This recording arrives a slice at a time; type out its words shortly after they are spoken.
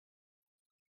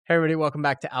Hey, everybody. Welcome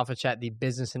back to Alpha Chat, the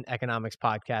business and economics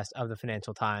podcast of the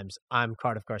Financial Times. I'm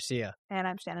Cardiff Garcia. And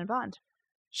I'm Shannon Bond.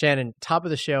 Shannon, top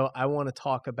of the show, I want to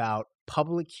talk about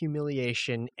public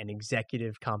humiliation and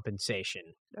executive compensation.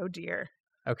 Oh, dear.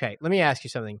 Okay, let me ask you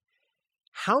something.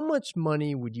 How much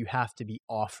money would you have to be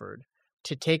offered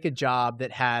to take a job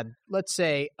that had, let's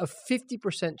say, a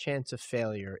 50% chance of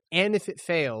failure, and if it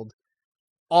failed,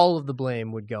 all of the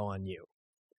blame would go on you?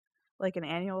 Like an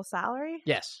annual salary?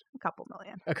 Yes. A couple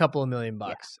million. A couple of $1 million.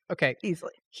 Yeah, okay.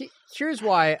 Easily. Here's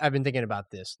why I've been thinking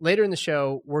about this. Later in the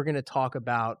show, we're going to talk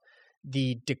about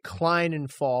the decline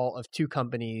and fall of two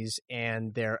companies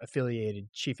and their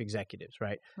affiliated chief executives,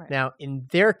 right? Now, in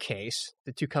their case,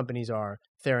 the two companies are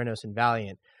Theranos and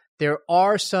Valeant. There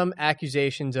are some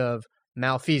accusations of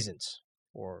malfeasance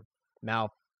or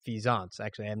malfeasance.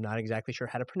 Actually, I'm not exactly sure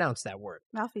how to pronounce that word.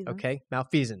 Malfeasance. Okay,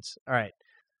 malfeasance. All right.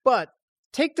 But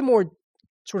take the more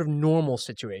sort of normal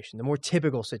situation, the more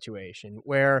typical situation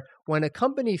where when a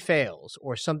company fails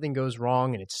or something goes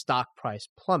wrong and its stock price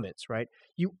plummets, right,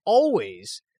 you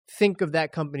always think of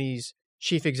that company's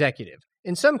chief executive.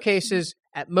 In some cases,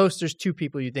 at most, there's two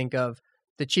people you think of,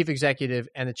 the chief executive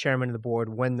and the chairman of the board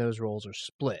when those roles are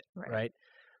split, right?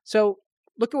 So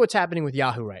look at what's happening with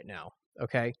Yahoo right now,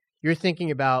 okay? You're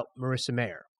thinking about Marissa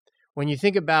Mayer. When you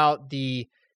think about the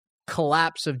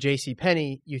collapse of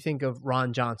JCPenney, you think of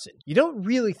Ron Johnson. You don't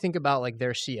really think about like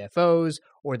their CFOs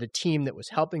or the team that was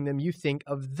helping them. You think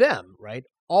of them, right?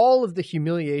 All of the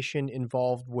humiliation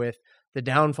involved with the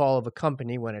downfall of a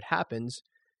company when it happens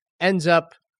ends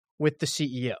up with the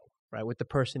CEO, right? With the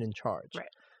person in charge. Right.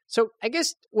 So I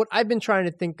guess what I've been trying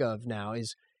to think of now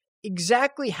is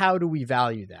exactly how do we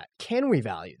value that? Can we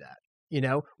value that? You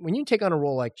know, when you take on a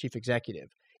role like chief executive,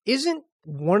 isn't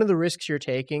one of the risks you're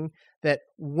taking that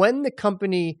when the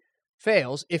company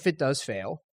fails, if it does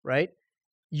fail, right,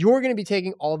 you're going to be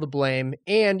taking all the blame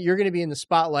and you're going to be in the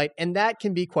spotlight, and that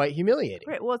can be quite humiliating.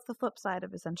 Right. Well, it's the flip side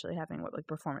of essentially having like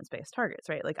performance-based targets,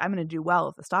 right? Like I'm going to do well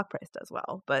if the stock price does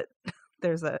well, but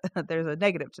there's a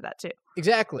negative to that too.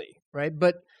 Exactly. Right.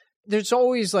 But there's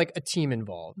always like a team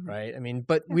involved, right? I mean,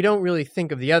 but we don't really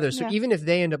think of the others. So even if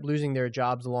they end up losing their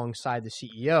jobs alongside the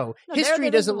CEO,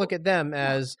 history doesn't look at them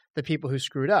as the people who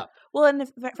screwed up. Well,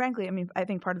 and frankly, I mean, I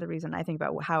think part of the reason I think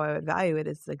about how I would value it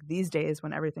is like these days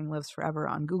when everything lives forever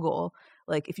on Google,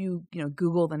 like if you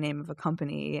Google the name of a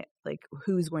company, like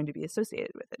who's going to be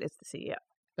associated with it? It's the CEO.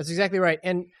 That's exactly right.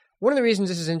 And one of the reasons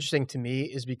this is interesting to me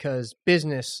is because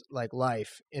business, like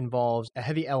life, involves a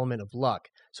heavy element of luck.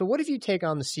 So what if you take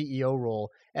on the CEO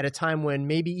role at a time when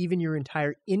maybe even your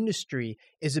entire industry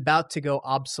is about to go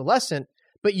obsolescent,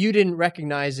 but you didn't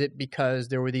recognize it because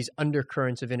there were these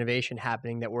undercurrents of innovation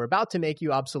happening that were about to make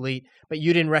you obsolete, but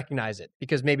you didn't recognize it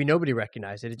because maybe nobody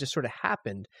recognized it. It just sort of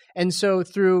happened. And so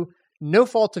through no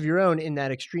fault of your own in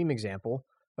that extreme example,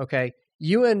 okay,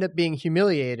 you end up being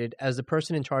humiliated as the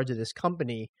person in charge of this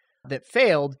company that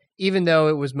failed, even though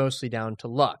it was mostly down to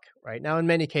luck, right? Now, in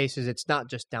many cases, it's not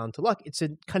just down to luck. It's a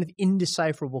kind of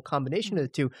indecipherable combination of the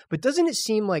two. But doesn't it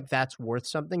seem like that's worth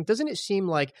something? Doesn't it seem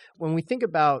like when we think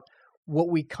about what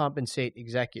we compensate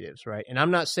executives, right? And I'm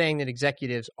not saying that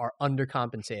executives are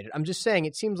undercompensated. I'm just saying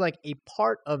it seems like a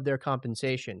part of their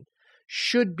compensation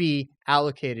should be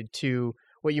allocated to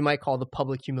what you might call the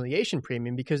public humiliation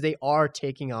premium because they are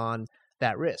taking on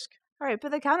that risk. All right,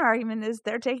 but the counter argument is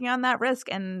they're taking on that risk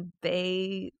and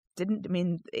they didn't. I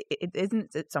mean,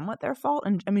 isn't it somewhat their fault?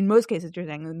 And I mean, most cases you're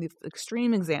saying in the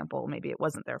extreme example, maybe it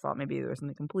wasn't their fault. Maybe there was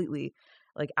something completely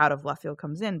like out of left field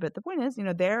comes in. But the point is,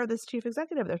 they're this chief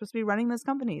executive. They're supposed to be running this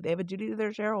company. They have a duty to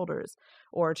their shareholders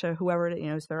or to whoever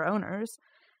is their owners,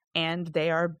 and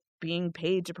they are being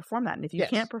paid to perform that. And if you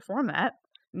can't perform that,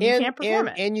 you can't perform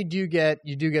it. And you do get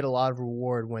a lot of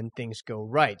reward when things go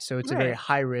right. So it's a very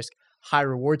high risk, high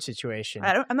reward situation.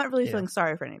 I'm not really feeling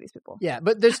sorry for any of these people. Yeah,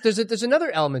 but there's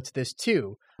another element to this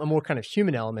too, a more kind of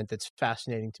human element that's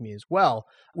fascinating to me as well,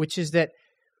 which is that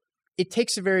it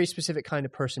takes a very specific kind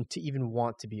of person to even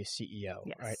want to be a CEO,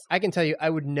 right? I can tell you, I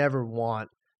would never want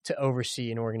to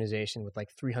oversee an organization with like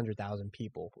 300,000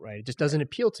 people, right? It just doesn't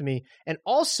appeal to me. And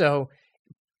also,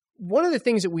 one of the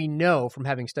things that we know from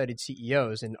having studied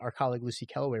CEOs, and our colleague Lucy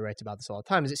Kellaway writes about this all the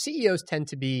time, is that CEOs tend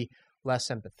to be less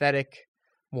empathetic,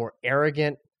 more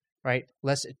arrogant, right?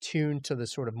 Less attuned to the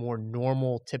sort of more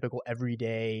normal, typical,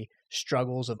 everyday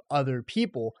struggles of other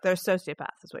people. They're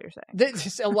sociopaths, is what you're saying.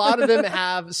 A lot of them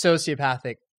have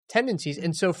sociopathic tendencies.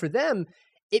 And so for them,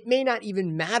 it may not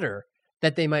even matter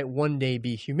that they might one day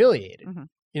be humiliated.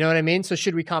 You know what I mean? So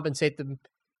should we compensate them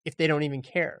if they don't even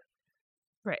care?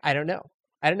 Right. I don't know.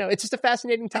 I don't know. It's just a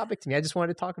fascinating topic to me. I just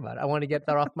wanted to talk about it. I want to get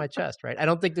that off my chest, right? I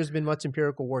don't think there's been much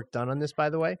empirical work done on this,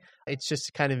 by the way. It's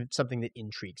just kind of something that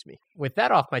intrigues me. With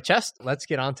that off my chest, let's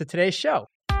get on to today's show.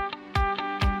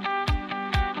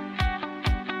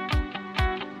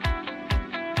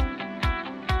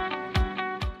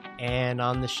 And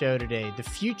on the show today, the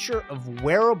future of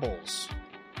wearables,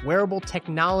 wearable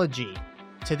technology.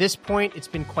 To this point, it's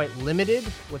been quite limited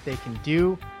what they can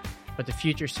do, but the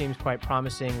future seems quite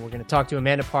promising. We're going to talk to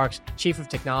Amanda Parks, Chief of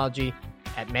Technology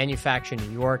at Manufacture New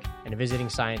York and a visiting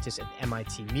scientist at the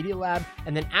MIT Media Lab.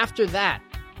 And then after that,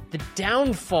 the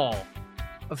downfall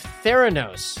of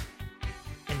Theranos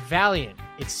and Valiant.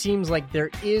 It seems like there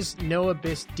is no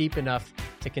abyss deep enough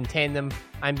to contain them.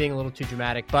 I'm being a little too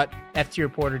dramatic, but FT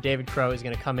reporter David Crow is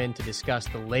going to come in to discuss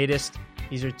the latest.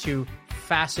 These are two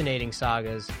fascinating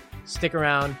sagas. Stick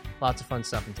around. Lots of fun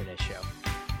stuff in today's show.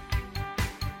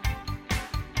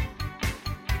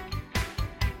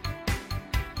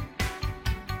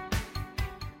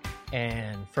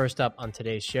 And first up on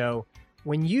today's show,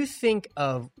 when you think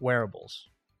of wearables,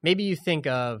 maybe you think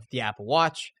of the Apple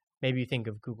Watch, maybe you think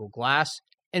of Google Glass,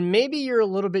 and maybe you're a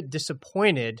little bit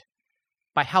disappointed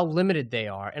by how limited they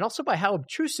are and also by how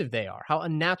obtrusive they are, how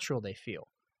unnatural they feel.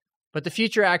 But the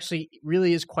future actually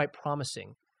really is quite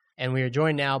promising. And we are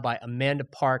joined now by Amanda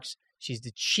Parks. She's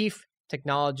the Chief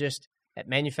Technologist at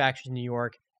Manufacture New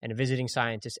York and a visiting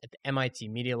scientist at the MIT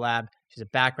Media Lab. She has a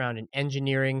background in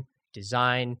engineering,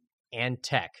 design, and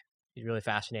tech. She's really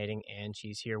fascinating, and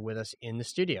she's here with us in the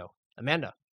studio.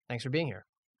 Amanda, thanks for being here.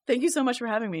 Thank you so much for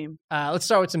having me. Let's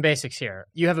start with some basics here.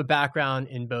 You have a background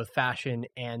in both fashion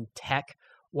and tech.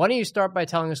 Why don't you start by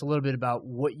telling us a little bit about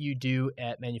what you do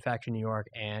at Manufacture New York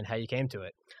and how you came to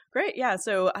it? Great. Yeah.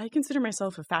 So I consider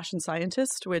myself a fashion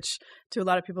scientist, which to a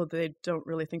lot of people, they don't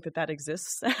really think that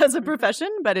exists as a profession,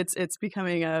 but it's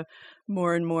becoming a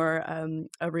more and more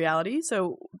a reality.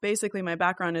 So basically my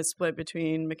background is split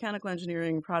between mechanical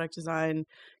engineering, product design,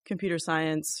 computer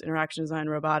science, interaction design,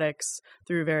 robotics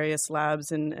through various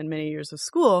labs and many years of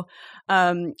school.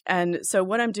 And so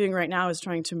what I'm doing right now is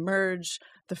trying to merge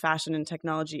the fashion and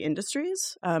technology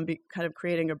industries, kind of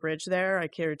creating a bridge there. I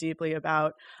care deeply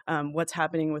about what's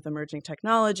happening with emerging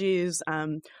technologies,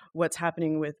 what's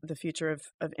happening with the future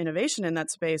of innovation in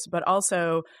that space, but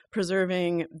also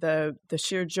preserving the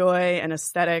sheer joy and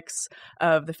aesthetics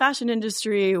of the fashion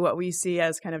industry, what we see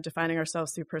as kind of defining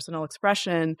ourselves through personal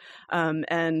expression,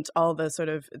 and all the sort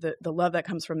of the love that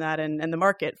comes from that and the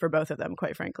market for both of them,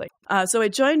 quite frankly. So I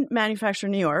joined Manufacture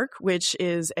New York, which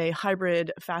is a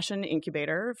hybrid fashion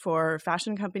incubator for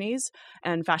fashion companies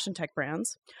and fashion tech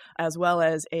brands, as well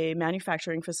as a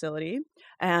manufacturing facility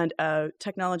and a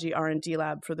technology R&D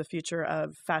lab for the future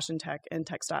of fashion tech and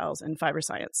textiles and fiber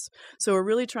science. So we're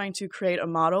really trying to create a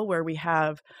model where we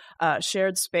have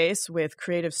shared space with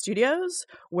creative studios,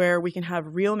 where we can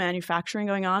have real manufacturing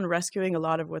going on, rescuing a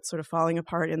lot of what's sort of falling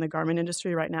apart in the garment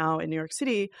industry right now in New York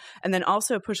City, and then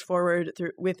also push forward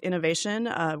with innovation,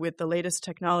 with the latest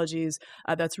technologies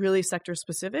that's really sector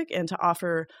specific, and to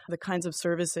offer the kinds of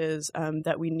services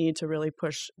that we need to really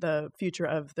push the future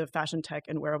of the fashion tech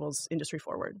and wearables industry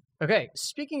forward. Okay,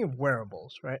 speaking of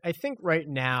wearables, right? I think right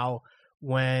now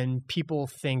when people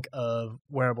think of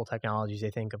wearable technologies,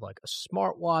 they think of like a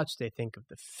smartwatch, they think of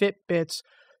the Fitbits,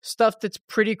 stuff that's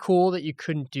pretty cool that you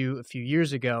couldn't do a few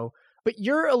years ago. But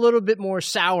you're a little bit more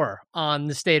sour on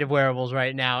the state of wearables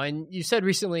right now. And you said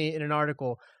recently in an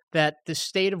article that the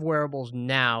state of wearables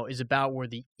now is about where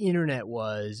the internet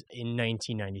was in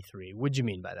 1993. What do you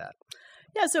mean by that?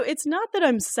 Yeah, so it's not that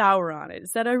I'm sour on it.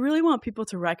 It's that I really want people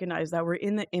to recognize that we're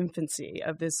in the infancy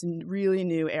of this really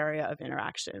new area of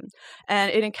interaction.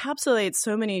 And it encapsulates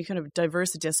so many kind of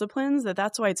diverse disciplines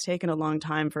that's why it's taken a long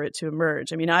time for it to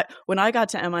emerge. I mean, when I got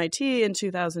to MIT in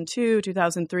 2002,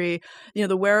 2003,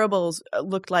 the wearables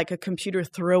looked like a computer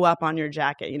throw up on your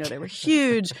jacket. They were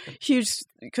huge, huge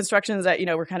constructions that,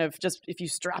 were kind of just, if you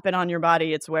strap it on your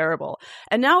body, it's wearable.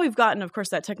 And now we've gotten, of course,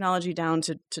 that technology down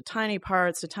to tiny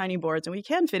parts, to tiny boards, and we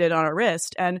can fit it on our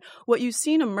wrist. And what you've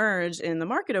seen emerge in the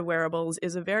market of wearables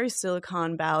is a very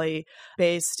Silicon Valley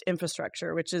based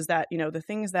infrastructure, which is that, the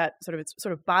things that it's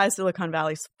by Silicon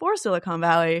Valley for Silicon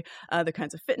Valley, the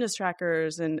kinds of fitness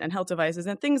trackers and health devices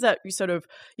and things that we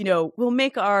will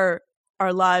make our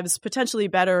lives potentially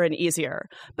better and easier.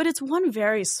 But it's one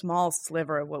very small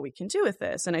sliver of what we can do with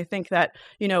this. And I think that,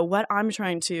 what I'm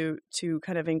trying to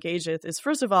kind of engage with is,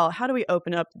 first of all, how do we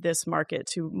open up this market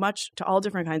to all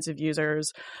different kinds of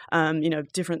users,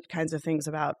 different kinds of things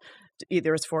about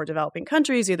Either it's for developing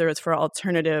countries, either it's for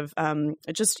alternative,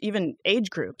 just even age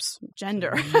groups,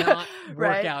 gender, Not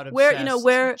right? workout Where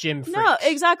obsessed gym freaks. no,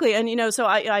 exactly. And so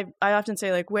I often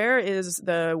say, like, where is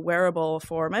the wearable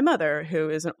for my mother, who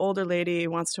is an older lady,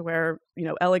 wants to wear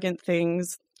elegant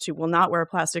things. She will not wear a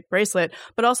plastic bracelet,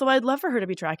 but also I'd love for her to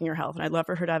be tracking her health, and I'd love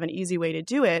for her to have an easy way to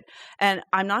do it. And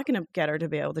I'm not going to get her to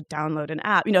be able to download an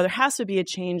app. There has to be a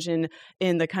change in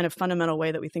the kind of fundamental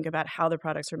way that we think about how the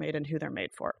products are made and who they're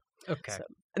made for. Okay.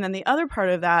 And then the other part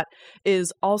of that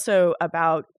is also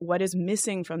about what is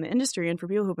missing from the industry. And for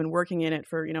people who've been working in it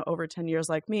for, over 10 years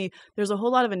like me, there's a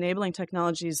whole lot of enabling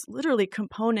technologies, literally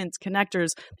components, connectors,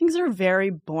 things that are very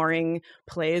boring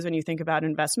plays when you think about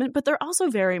investment, but they're also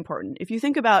very important. If you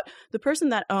think about the person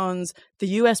that owns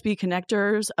the USB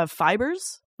connectors of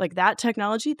fibers, like that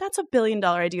technology, that's $1 billion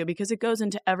idea because it goes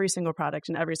into every single product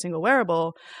and every single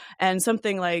wearable. And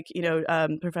something like,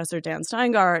 Professor Dan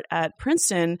Steingart at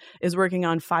Princeton is working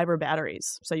on fiber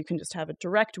batteries. So you can just have a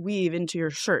direct weave into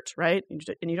your shirt, right? And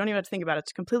you don't even have to think about it.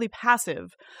 It's completely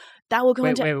passive. That will go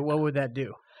into... Wait, what would that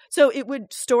do? So it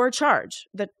would store charge.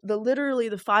 Literally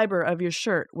the fiber of your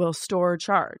shirt will store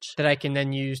charge. That I can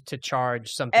then use to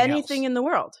charge something Anything else. in the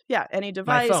world. Yeah, any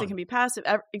device. My phone. It can be passive.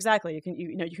 Exactly. You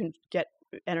can get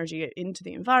energy into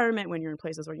the environment when you're in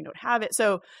places where you don't have it.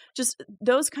 So just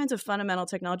those kinds of fundamental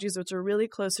technologies, which are really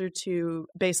closer to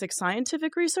basic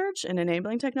scientific research and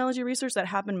enabling technology research that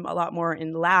happen a lot more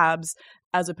in labs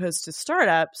as opposed to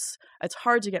startups, it's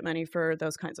hard to get money for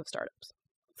those kinds of startups.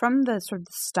 From the sort of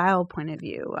style point of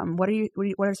view, what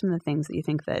are some of the things that you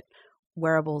think that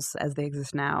wearables as they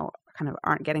exist now kind of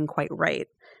aren't getting quite right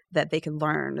that they could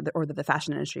learn or that the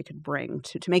fashion industry could bring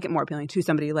to make it more appealing to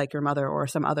somebody like your mother or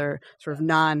some other sort of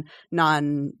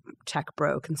non-tech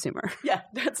bro consumer? Yeah,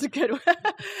 that's a good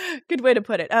way to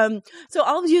put it. So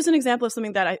I'll use an example of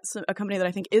something that a company that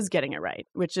I think is getting it right,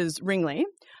 which is Ringly.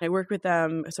 I worked with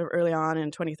them sort of early on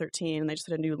in 2013, and they just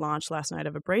had a new launch last night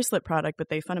of a bracelet product, but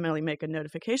they fundamentally make a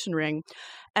notification ring.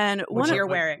 And which you're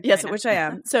wearing. Yes, right which I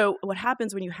am. So what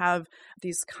happens when you have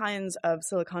these kinds of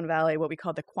Silicon Valley, what we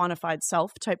call the quantified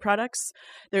self type products,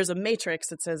 there's a matrix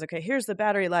that says, okay, here's the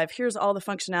battery life, here's all the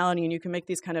functionality, and you can make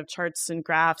these kind of charts and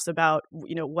graphs about,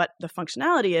 what the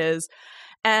functionality is.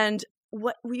 And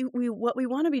what we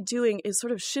want to be doing is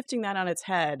sort of shifting that on its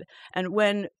head. And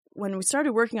when we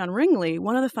started working on Ringly,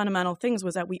 one of the fundamental things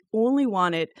was that we only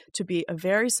want it to be a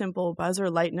very simple buzzer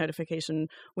light notification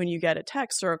when you get a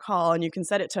text or a call, and you can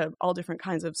set it to all different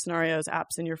kinds of scenarios,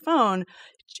 apps in your phone.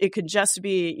 It could just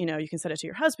be, you can set it to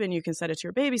your husband, you can set it to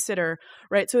your babysitter,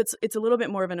 right? So it's a little bit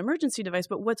more of an emergency device,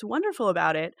 but what's wonderful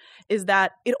about it is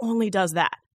that it only does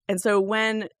that. And so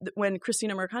when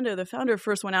Christina Mercando, the founder,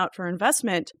 first went out for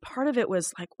investment, part of it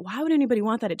was like, why would anybody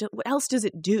want that? What else does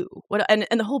it do? And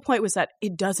the whole point was that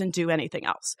it doesn't do anything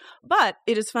else. But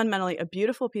it is fundamentally a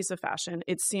beautiful piece of fashion.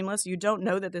 It's seamless. You don't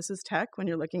know that this is tech when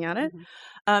you're looking at it.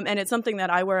 Mm-hmm. And it's something that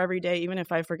I wear every day, even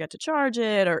if I forget to charge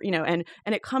it or, and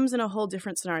it comes in a whole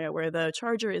different scenario where the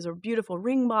charger is a beautiful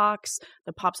ring box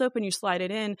that pops open, you slide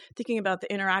it in, thinking about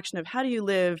the interaction of how do you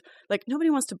live? Like nobody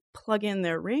wants to plug in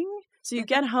their ring. So you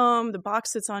get home, the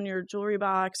box sits on your jewelry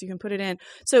box, you can put it in.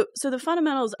 So the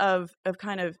fundamentals of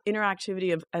kind of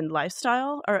interactivity and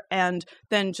lifestyle and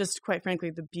then just quite frankly,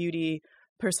 the beauty,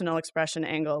 personal expression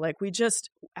angle. Like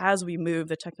as we move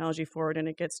the technology forward and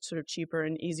it gets sort of cheaper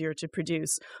and easier to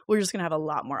produce, we're just going to have a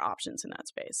lot more options in that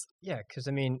space. Yeah, because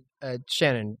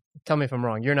Shannon, tell me if I'm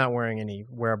wrong. You're not wearing any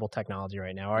wearable technology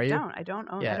right now, are you? I don't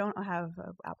have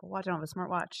an Apple Watch. I don't have a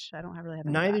smartwatch. I don't really have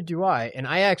any Neither of that. do I. And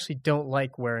I actually don't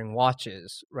like wearing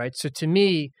watches, right? So to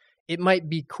me, it might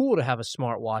be cool to have a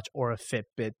smartwatch or a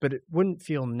Fitbit, but it wouldn't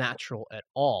feel natural at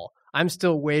all. I'm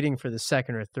still waiting for the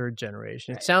second or third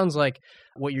generation. It sounds like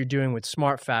what you're doing with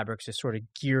smart fabrics is sort of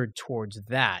geared towards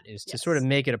that, is to sort of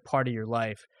make it a part of your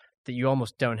life that you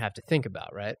almost don't have to think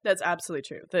about, right? That's absolutely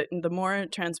true. The more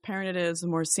transparent it is, the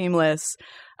more seamless,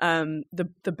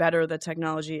 the better the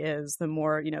technology is, the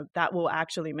more, that will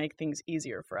actually make things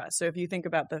easier for us. So if you think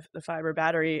about the fiber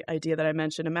battery idea that I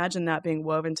mentioned, imagine that being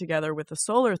woven together with the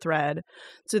solar thread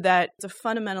so that it's a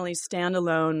fundamentally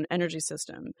standalone energy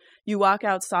system. You walk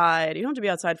outside, you don't have to be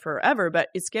outside forever, but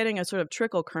it's getting a sort of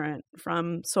trickle current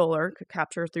from solar,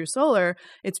 capture through solar.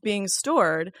 It's being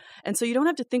stored. And so you don't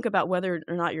have to think about whether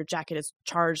or not your jacket is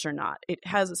charged or not. It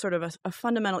has sort of a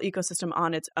fundamental ecosystem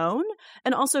on its own.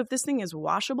 And also if this thing is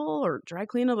washable or dry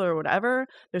cleanable or whatever,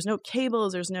 there's no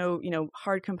cables, there's no,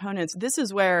 hard components. This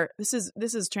is where this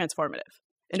is transformative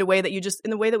in a way that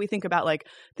in the way that we think about like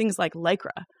things like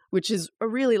Lycra, which is a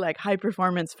really like high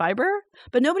performance fiber,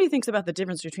 but nobody thinks about the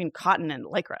difference between cotton and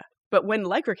Lycra. But when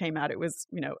Lycra came out, it was,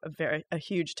 a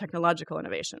huge technological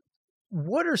innovation.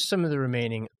 What are some of the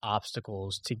remaining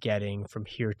obstacles to getting from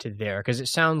here to there? Because it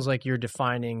sounds like you're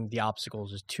defining the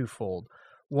obstacles as twofold.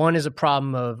 One is a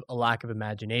problem of a lack of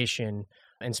imagination,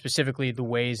 and specifically the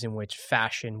ways in which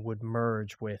fashion would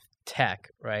merge with tech,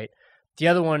 right? The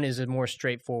other one is a more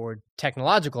straightforward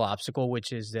technological obstacle,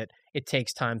 which is that it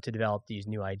takes time to develop these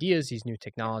new ideas, these new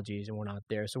technologies, and we're not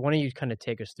there. So why don't you kind of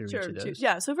take us through each of those?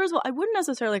 Yeah. So first of all, I wouldn't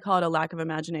necessarily call it a lack of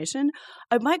imagination.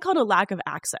 I might call it a lack of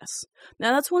access.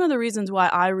 Now, that's one of the reasons why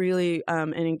I really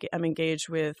am engaged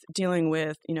with dealing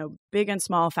with, big and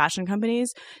small fashion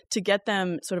companies to get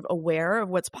them sort of aware of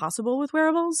what's possible with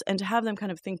wearables and to have them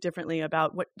kind of think differently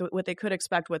about what they could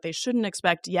expect, what they shouldn't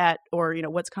expect yet, or,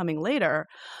 what's coming later.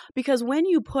 Because when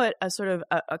you put a sort of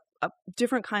a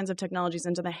different kinds of technologies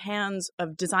into the hands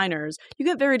of designers, you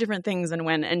get very different things than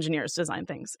when engineers design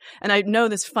things. And I know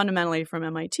this fundamentally from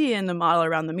MIT and the model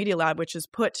around the Media Lab, which has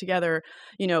put together,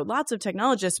 lots of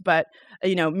technologists, but,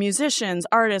 musicians,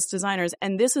 artists, designers.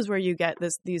 And this is where you get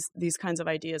these kinds of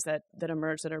ideas that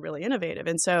emerge that are really innovative.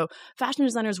 And so fashion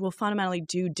designers will fundamentally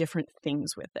do different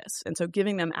things with this. And so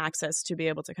giving them access to be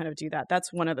able to kind of do that,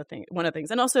 that's one of the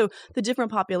things. And also the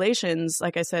different populations,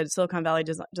 like I said, Silicon Valley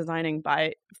designing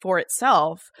for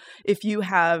itself, if you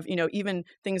have, even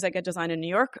things that get designed in New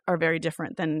York are very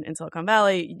different than in Silicon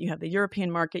Valley. You have the European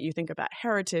market, you think about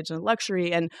heritage and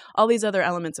luxury and all these other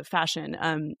elements of fashion,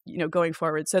 going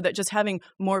forward. So that just having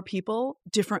more people,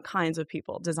 different kinds of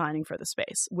people designing for the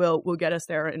space will get us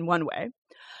there in one way.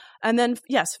 And then,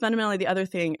 yes, fundamentally, the other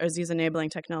thing is these enabling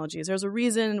technologies. There's a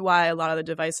reason why a lot of the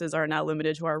devices are now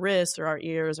limited to our wrists or our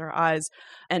ears or eyes.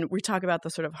 And we talk about the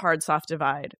sort of hard-soft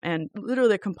divide. And literally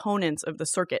the components of the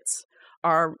circuits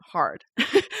are hard.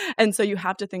 And so you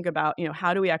have to think about,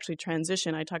 how do we actually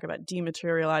transition? I talk about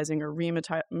dematerializing or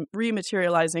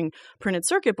rematerializing printed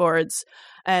circuit boards.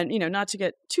 And, not to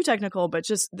get too technical, but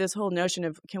just this whole notion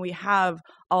of can we have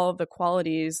all of the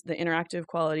qualities, the interactive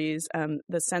qualities,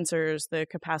 the sensors, the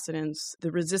capacitance,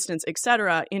 the resistance, et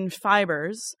cetera, in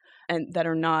fibers and that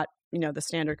are not the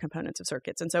standard components of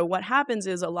circuits. And so what happens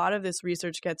is a lot of this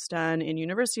research gets done in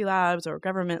university labs or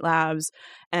government labs,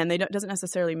 and doesn't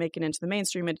necessarily make it into the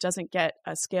mainstream. It doesn't get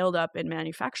scaled up and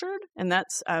manufactured. And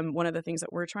that's one of the things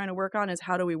that we're trying to work on is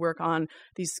how do we work on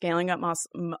these scaling up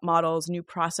models, new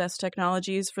process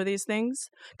technologies for these things?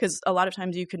 Because a lot of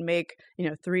times you can make,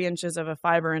 3 inches of a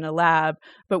fiber in a lab,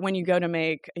 but when you go to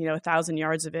make, 1,000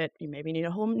 yards of it, you maybe need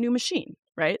a whole new machine.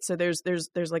 Right. So there's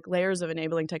like layers of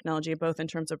enabling technology, both in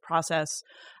terms of process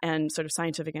and sort of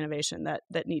scientific innovation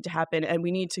that need to happen. And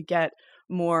we need to get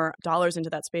more dollars into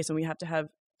that space. And we have to have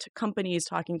companies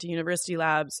talking to university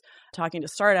labs, talking to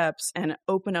startups, and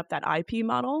open up that IP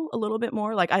model a little bit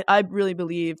more. Like I really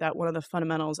believe that one of the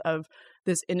fundamentals of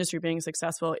this industry being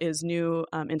successful is new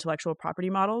intellectual property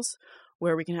models,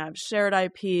 where we can have shared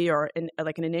IP or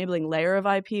like an enabling layer of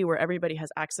IP where everybody has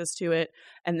access to it,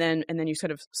 and then you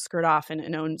sort of skirt off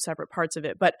and own separate parts of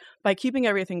it. But by keeping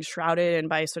everything shrouded and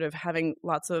by sort of having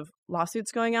lots of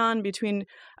lawsuits going on between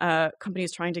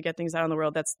companies trying to get things out in the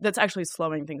world, that's actually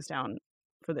slowing things down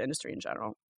for the industry in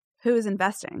general. Who is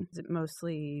investing? Is it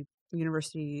mostly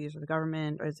universities or the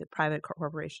government, or is it private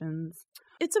corporations?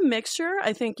 It's a mixture.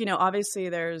 I think, obviously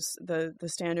there's the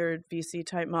standard VC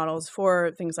type models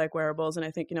for things like wearables. And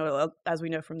I think, as we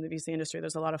know from the VC industry,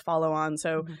 there's a lot of follow on.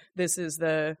 So this is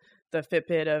the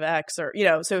Fitbit of X, or,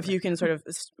 so if you can sort of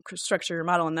structure your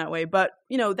model in that way. But,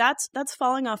 that's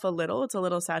falling off a little. It's a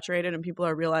little saturated, and people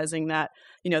are realizing that,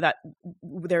 that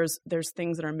there's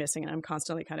things that are missing. And I'm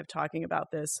constantly kind of talking about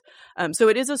this. So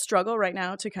it is a struggle right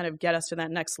now to kind of get us to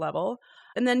that next level.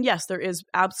 And then, yes, there is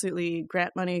absolutely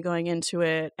grant money going into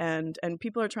it, and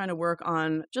people are trying to work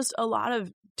on just a lot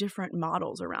of different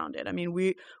models around it. I mean,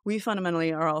 we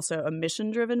fundamentally are also a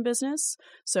mission-driven business,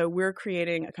 so we're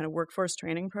creating a kind of workforce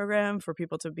training program for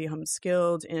people to become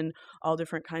skilled in all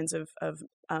different kinds of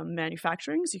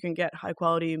manufacturing. So you can get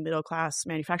high-quality, middle-class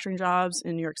manufacturing jobs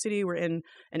in New York City. We're in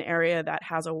an area that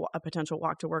has a potential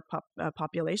walk-to-work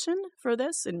population for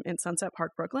this in Sunset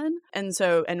Park, Brooklyn. And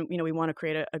so, we want to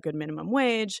create a good minimum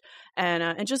wage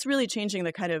and just really changing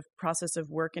the kind of process of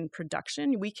work and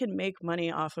production. We can make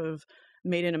money off of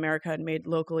made in America and made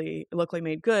locally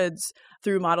made goods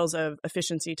through models of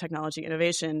efficiency, technology,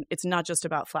 innovation. It's not just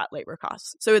about flat labor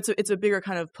costs. So it's a bigger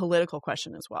kind of political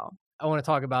question as well. I want to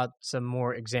talk about some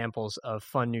more examples of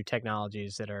fun new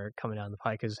technologies that are coming down the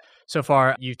pike. Because so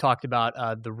far you've talked about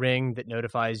the Ring that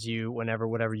notifies you whenever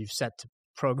whatever you've set to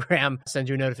program sends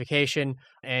you a notification,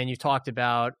 and you talked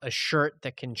about a shirt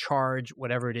that can charge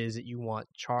whatever it is that you want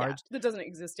charged. Yeah, that doesn't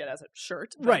exist yet as a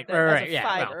shirt, right? As a yeah,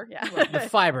 fiber, well, the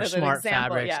fiber as smart an example,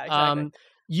 fabrics. Yeah, exactly.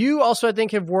 You also, I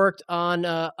think, have worked on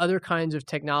other kinds of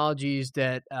technologies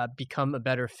that become a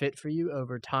better fit for you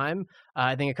over time.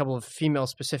 I think a couple of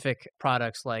female-specific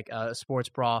products like a sports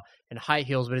bra and high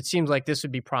heels, but it seems like this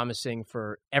would be promising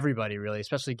for everybody, really,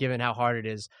 especially given how hard it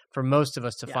is for most of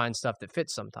us to find stuff that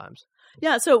fits sometimes.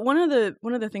 Yeah, so one of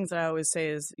the things that I always say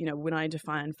is, when I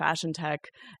define fashion tech,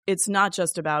 it's not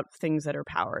just about things that are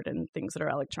powered and things that are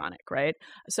electronic, right?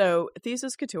 So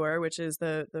Thesis Couture, which is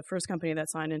the first company that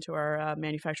signed into our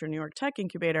Manufacturer New York Tech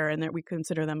Incubator, and that we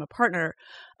consider them a partner,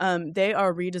 they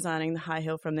are redesigning the high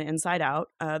heel from the inside out.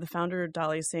 The founder,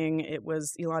 Dolly Singh, it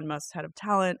was Elon Musk's head of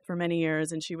talent for many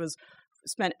years, and she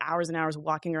spent hours and hours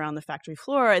walking around the factory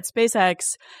floor at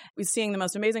SpaceX, seeing the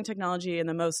most amazing technology and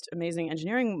the most amazing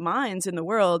engineering minds in the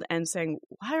world, and saying,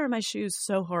 why are my shoes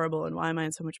so horrible and why am I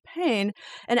in so much pain?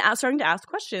 And starting to ask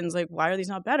questions like, why are these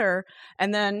not better?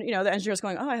 And then, the engineer's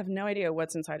going, oh, I have no idea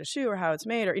what's inside a shoe or how it's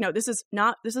made, or, this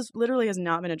is literally has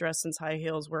not been addressed since high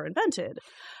heels were invented.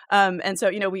 And so,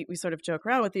 we sort of joke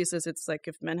around with Thesis. It's like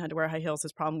if men had to wear high heels,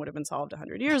 this problem would have been solved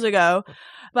 100 years ago.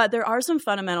 But there are some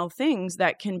fundamental things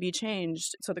that can be changed.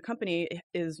 So the company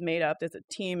is made up, the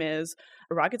team is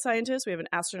a rocket scientist, we have an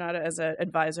astronaut as an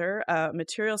advisor, a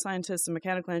material scientist, a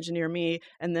mechanical engineer, me,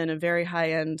 and then a very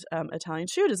high-end Italian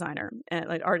shoe designer,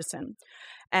 like artisan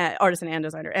and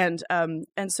designer.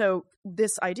 And so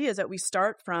this idea is that we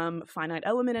start from finite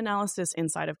element analysis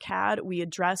inside of CAD. We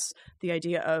address the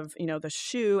idea of, the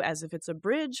shoe as if it's a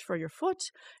bridge for your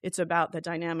foot. It's about the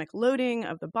dynamic loading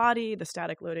of the body, the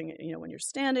static loading, when you're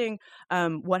standing,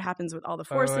 what happens with all the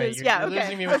forces. You're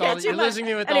losing me with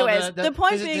Anyways, all the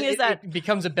point being is that it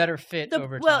becomes a better fit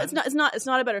over time. Well, it's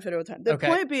not a better fit over time. The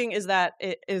point being is that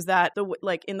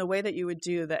in the way that you would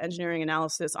do the engineering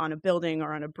analysis on a building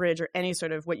or on a bridge or any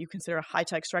sort of what you consider a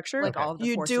high-tech structure, like all of the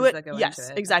you forces do it. That go Yes,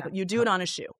 into it. exactly. You do it on a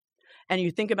shoe. And you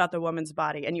think about the woman's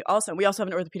body. And we also have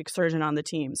an orthopedic surgeon on the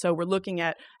team. So we're looking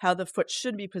at how the foot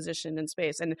should be positioned in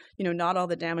space. And, not all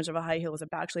the damage of a high heel is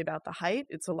actually about the height.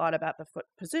 It's a lot about the foot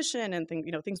position and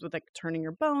things with like turning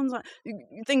your bones,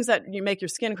 things that you make your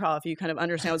skin crawl if you kind of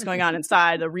understand what's going on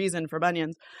inside, the reason for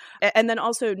bunions. And then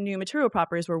also new material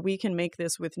properties where we can make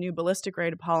this with new ballistic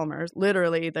grade polymers,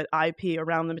 literally the IP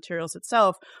around the materials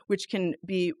itself, which can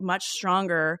be much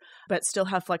stronger but still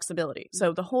have flexibility.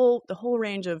 So the whole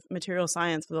range of material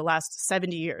science for the last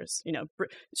 70 years.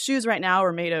 Shoes right now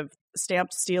are made of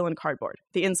stamped steel and cardboard,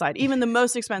 the inside, even the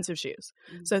most expensive shoes.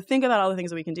 So think about all the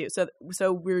things that we can do.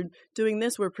 So we're doing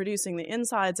this, we're producing the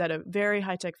insides at a very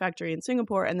high-tech factory in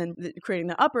Singapore, and then creating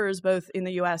the uppers both in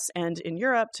the US and in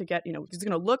Europe to get, it's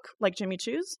going to look like Jimmy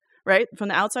Choo's, right? From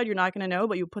the outside, you're not going to know,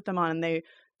 but you put them on and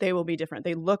they will be different.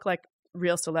 They look like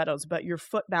real stilettos, but your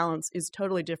foot balance is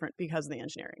totally different because of the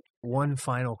engineering. One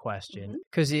final question,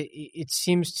 because it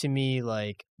seems to me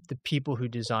like the people who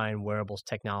design wearables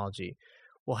technology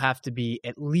will have to be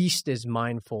at least as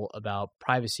mindful about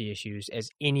privacy issues as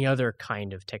any other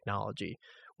kind of technology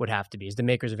would have to be, as the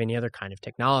makers of any other kind of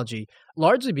technology,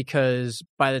 largely because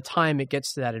by the time it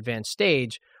gets to that advanced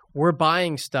stage, we're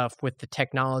buying stuff with the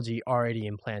technology already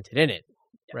implanted in it,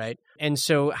 right? And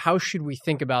so how should we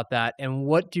think about that? And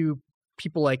what do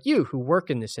people like you who work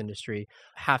in this industry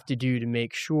have to do to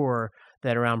make sure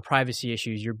that around privacy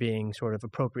issues, you're being sort of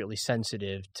appropriately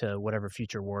sensitive to whatever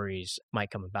future worries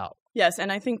might come about? Yes,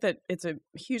 and I think that it's a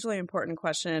hugely important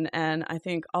question, and I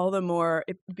think all the more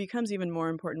it becomes even more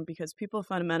important because people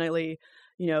fundamentally,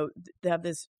 they have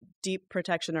this deep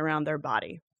protection around their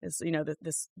body. Is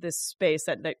this space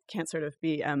that can't sort of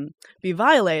be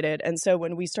violated, and so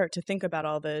when we start to think about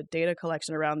all the data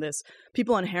collection around this,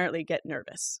 people inherently get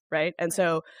nervous, right? And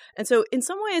so in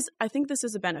some ways, I think this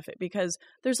is a benefit because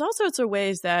there's all sorts of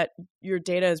ways that your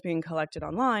data is being collected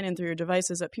online and through your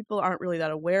devices that people aren't really that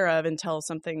aware of until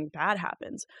something bad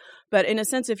happens. But in a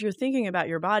sense, if you're thinking about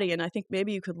your body, and I think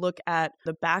maybe you could look at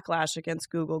the backlash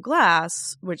against Google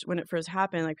Glass, which when it first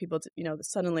happened, like people,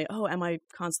 suddenly, oh, am I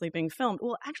constantly being filmed?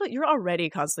 Well, actually, you're already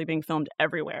constantly being filmed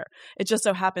everywhere. It just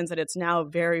so happens that it's now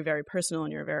very, very personal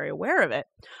and you're very aware of it.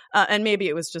 And maybe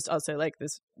it was just also like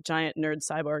this giant nerd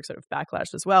cyborg sort of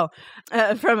backlash as well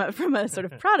from a sort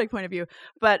of product point of view.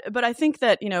 But I think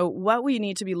that, what we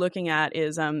need to be looking at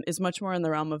is much more in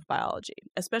the realm of biology,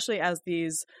 especially as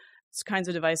these kinds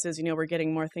of devices, we're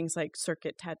getting more things like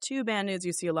circuit tattoo bandage.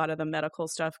 You see a lot of the medical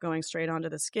stuff going straight onto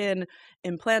the skin,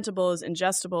 implantables,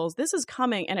 ingestibles. This is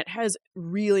coming and it has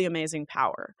really amazing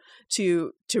power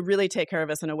to really take care of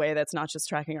us in a way that's not just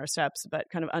tracking our steps, but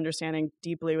kind of understanding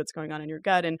deeply what's going on in your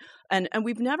gut. And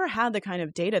we've never had the kind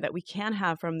of data that we can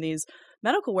have from these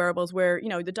medical wearables where,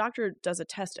 the doctor does a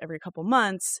test every couple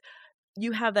months.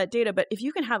 you have that data. But if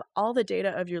you can have all the data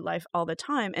of your life all the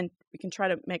time, and we can try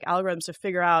to make algorithms to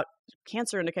figure out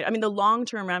cancer indicator. I mean, the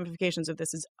long-term ramifications of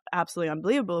this is absolutely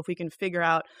unbelievable if we can figure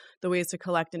out the ways to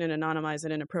collect it and anonymize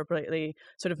it and appropriately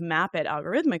sort of map it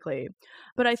algorithmically.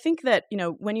 But I think that,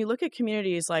 when you look at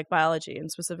communities like biology,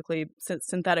 and specifically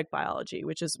synthetic biology,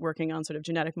 which is working on sort of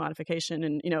genetic modification,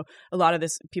 and, a lot of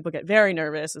this, people get very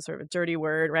nervous, it's sort of a dirty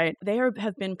word, right? They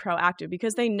have been proactive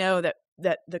because they know that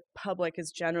the public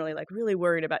is generally like really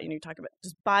worried about, you talk about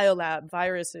just biolab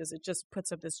viruses, it just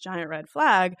puts up this giant red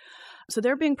flag. So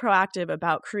they're being proactive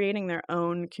about creating their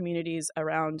own communities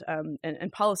around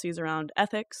and policies around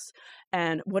ethics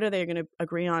and what are they going to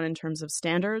agree on in terms of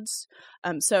standards.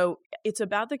 So it's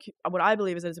about what I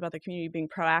believe is that it's about the community being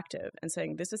proactive and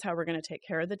saying, this is how we're going to take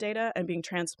care of the data, and being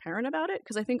transparent about it.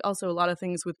 Because I think also a lot of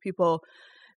things with people,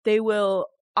 they will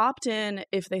opt in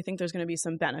if they think there's going to be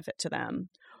some benefit to them,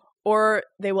 or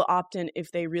they will opt in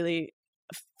if they really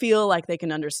feel like they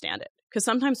can understand it. Because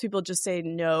sometimes people just say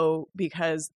no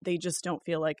because they just don't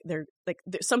feel like there's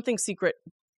something secret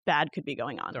bad could be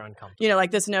going on. They're uncomfortable.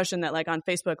 Like this notion that like on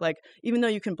Facebook, like even though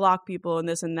you can block people and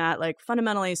this and that, like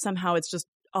fundamentally somehow it's just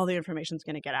all the information is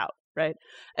going to get out, right?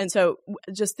 And so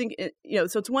just think,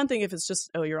 so it's one thing if it's just,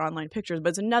 your online pictures, but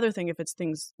it's another thing if it's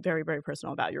things very, very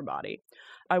personal about your body.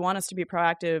 I want us to be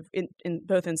proactive in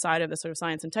both inside of the sort of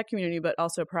science and tech community, but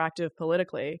also proactive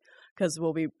politically, because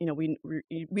we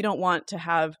don't want to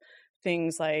have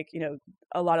things like,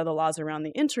 a lot of the laws around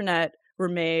the internet were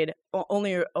made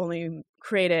only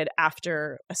created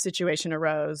after a situation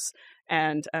arose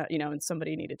and and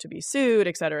somebody needed to be sued,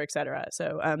 et cetera, et cetera.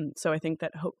 So I think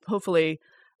that hopefully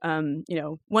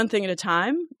one thing at a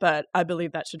time, but I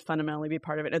believe that should fundamentally be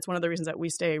part of it. It's one of the reasons that we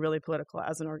stay really political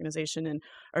as an organization and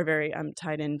are very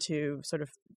tied into sort of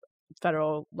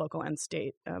federal, local, and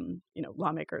state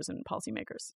lawmakers and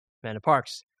policymakers. Amanda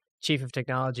Parks, Chief of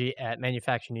Technology at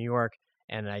Manufacturing New York.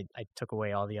 And I took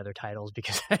away all the other titles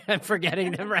because I'm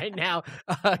forgetting them right now.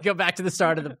 Go back to the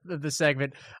start of the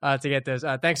segment to get those.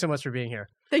 Thanks so much for being here.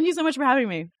 Thank you so much for having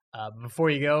me. Before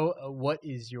you go, what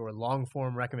is your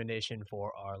long-form recommendation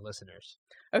for our listeners?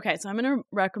 Okay, so I'm going to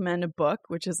recommend a book,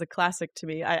 which is a classic to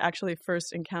me. I actually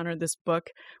first encountered this book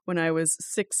when I was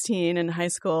 16 in high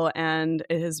school, and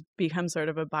it has become sort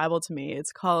of a Bible to me.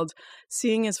 It's called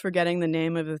Seeing is Forgetting the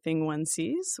Name of the Thing One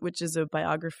Sees, which is a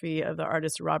biography of the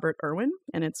artist Robert Irwin,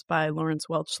 and it's by Lawrence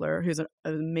Welchler, who's an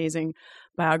amazing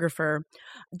biographer.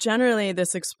 Generally,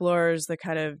 this explores the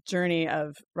kind of journey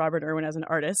of Robert Irwin as an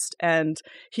artist, and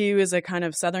he was a kind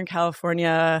of Southern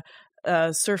California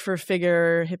surfer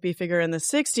figure, hippie figure in the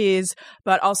 60s,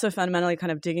 but also fundamentally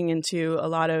kind of digging into a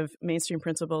lot of mainstream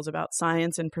principles about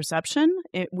science and perception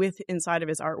inside of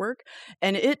his artwork.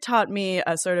 And it taught me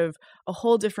a sort of a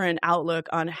whole different outlook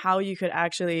on how you could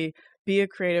actually be a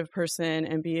creative person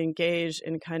and be engaged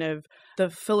in kind of the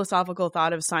philosophical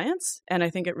thought of science. And I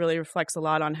think it really reflects a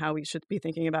lot on how we should be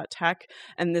thinking about tech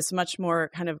and this much more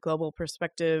kind of global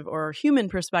perspective or human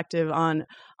perspective on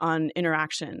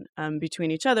interaction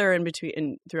between each other and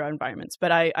through our environments.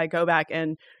 But I go back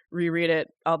and reread it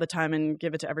all the time and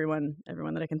give it to everyone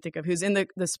that I can think of who's in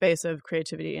the space of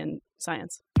creativity and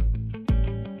science.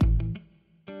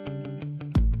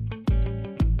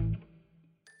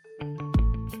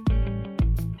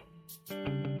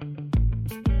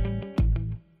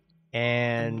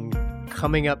 And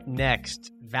coming up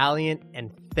next, Valiant and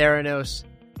Theranos.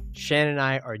 Shannon and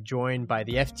I are joined by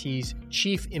the FT's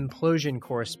chief implosion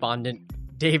correspondent,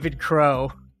 David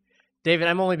Crow. David,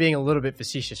 I'm only being a little bit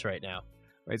facetious right now.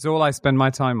 It's all I spend my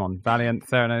time on. Valiant,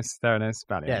 Theranos,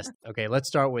 Valiant. Yes. Okay, let's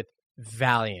start with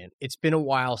Valiant. It's been a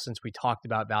while since we talked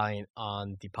about Valiant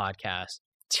on the podcast.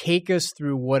 Take us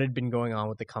through what had been going on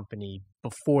with the company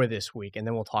before this week, and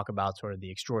then we'll talk about sort of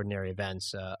the extraordinary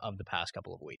events of the past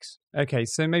couple of weeks. Okay,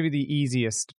 so maybe the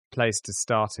easiest place to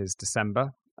start is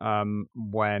December,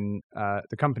 when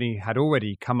the company had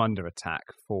already come under attack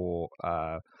for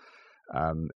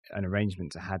an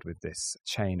arrangement it had with this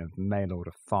chain of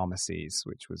mail-order pharmacies,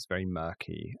 which was very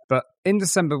murky. But in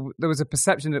December, there was a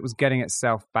perception that it was getting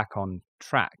itself back on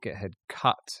track. It had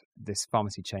cut this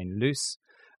pharmacy chain loose.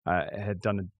 It had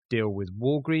done a deal with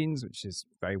Walgreens, which is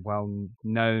a very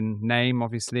well-known name,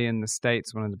 obviously, in the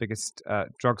States, one of the biggest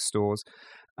drugstores.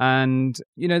 And,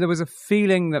 there was a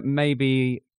feeling that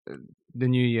maybe the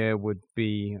new year would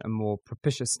be a more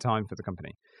propitious time for the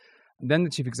company. Then the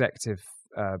chief executive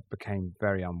became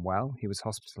very unwell. He was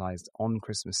hospitalized on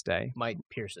Christmas Day. Mike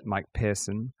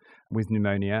Pearson, with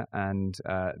pneumonia, and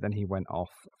then he went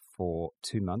off for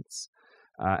 2 months.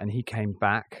 And he came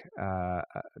back at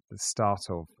the start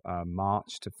of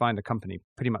March to find a company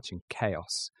pretty much in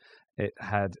chaos. it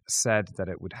had said that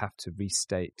it would have to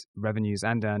restate revenues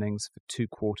and earnings for 2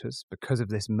 quarters. Because of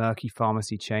this murky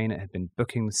pharmacy chain, it had been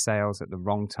booking the sales at the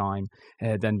wrong time. It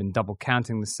had then been double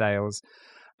counting the sales.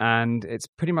 And it's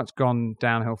pretty much gone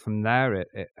downhill from there.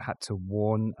 It had to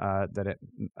warn that it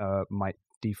might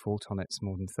default on its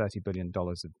more than $30 billion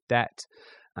of debt.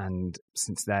 And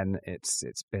since then, it's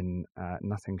been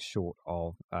nothing short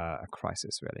of a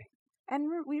crisis, really. And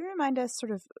we remind us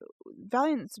sort of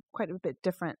Valiant's quite a bit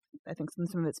different, I think, than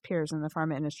some of its peers in the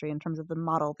pharma industry in terms of the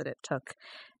model that it took,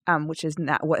 which is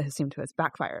not what has seemed to have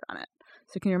backfired on it.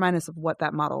 So can you remind us of what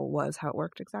that model was, how it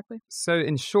worked exactly? So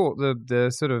in short, the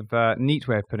sort of neat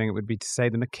way of putting it would be to say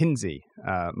the McKinsey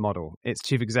model. Its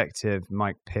chief executive,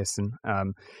 Mike Pearson,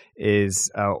 was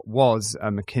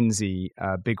a McKinsey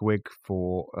bigwig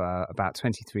for about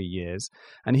 23 years.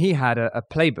 And he had a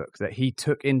playbook that he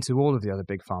took into all of the other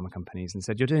big pharma companies and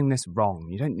said, you're doing this wrong.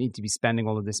 You don't need to be spending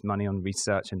all of this money on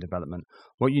research and development.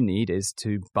 What you need is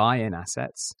to buy in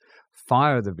assets,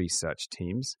 fire the research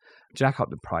teams, jack up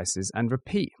the prices, and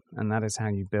repeat. And that is how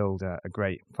you build a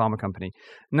great pharma company.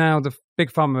 Now, the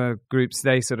big pharma groups,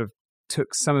 they sort of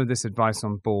took some of this advice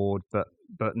on board, but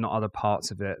not other parts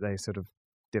of it. They sort of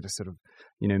did a sort of,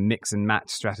 mix and match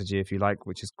strategy, if you like,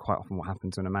 which is quite often what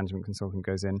happens when a management consultant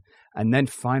goes in. And then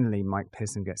finally, Mike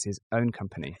Pearson gets his own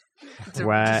company.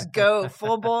 Just go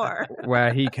full bore.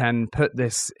 Where he can put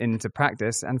this into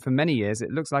practice. And for many years, it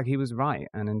looks like he was right.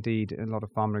 And indeed, a lot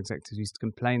of pharma executives used to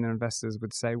complain. Their investors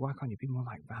would say, why can't you be more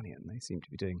like Valiant? They seem to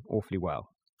be doing awfully well.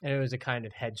 And it was a kind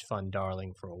of hedge fund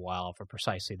darling for a while for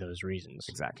precisely those reasons.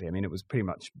 Exactly. I mean, it was pretty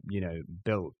much,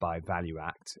 built by Value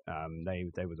Act.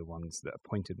 They were the ones that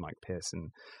appointed Mike Pearson.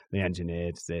 They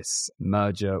engineered this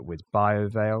merger with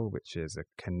BioVale, which was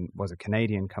a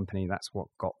Canadian company. That's what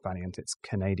got Valiant its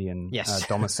Canadian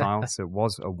domicile. So it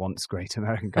was a once great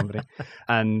American company.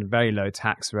 And very low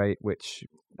tax rate, which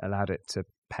allowed it to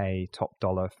pay top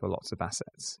dollar for lots of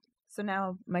assets. So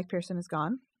now Mike Pearson is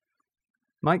gone.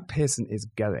 Mike Pearson is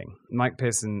going. Mike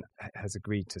Pearson has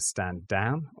agreed to stand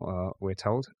down, we're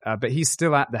told, but he's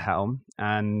still at the helm.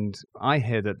 And I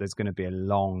hear that there's going to be a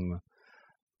long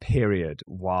period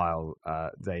while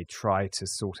they try to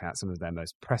sort out some of their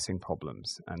most pressing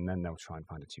problems, and then they'll try and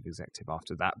find a chief executive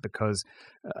after that, because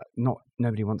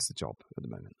nobody wants the job at the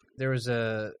moment. There was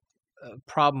a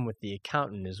problem with the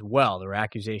accountant as well. There were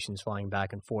accusations flying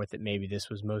back and forth that maybe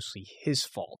this was mostly his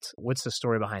fault. What's the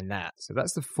story behind that? So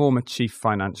that's the former chief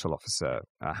financial officer,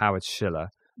 Howard Schiller,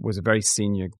 was a very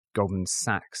senior Goldman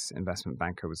Sachs investment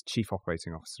banker, was chief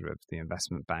operating officer of the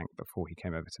investment bank before he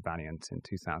came over to Valiant in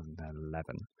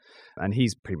 2011. And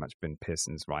he's pretty much been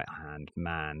Pearson's right-hand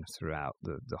man throughout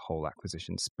the whole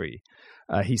acquisition spree.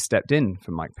 He stepped in for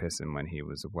Mike Pearson when he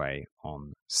was away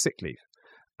on sick leave.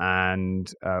 And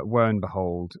lo and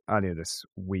behold, earlier this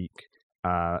week,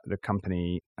 the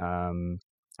company,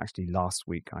 actually last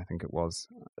week, I think it was,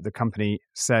 the company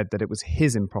said that it was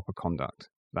his improper conduct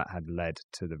that had led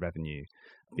to the revenue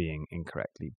being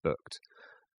incorrectly booked.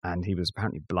 And he was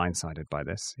apparently blindsided by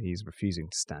this. He's refusing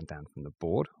to stand down from the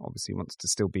board. Obviously wants to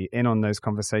still be in on those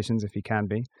conversations if he can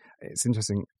be. It's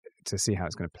interesting to see how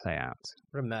it's going to play out.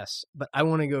 What a mess. But I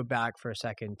want to go back for a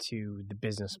second to the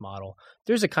business model.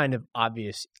 There's a kind of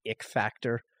obvious ick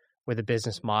factor with a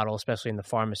business model, especially in the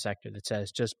pharma sector, that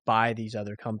says just buy these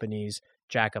other companies,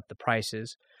 jack up the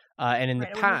prices. And in the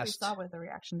past, we saw with the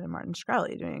reaction to Martin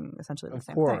Shkreli doing essentially the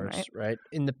same thing, right?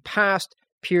 In the past,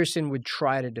 Pearson would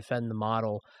try to defend the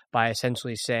model by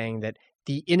essentially saying that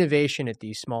the innovation at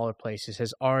these smaller places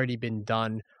has already been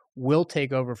done. We'll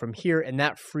take over from here, and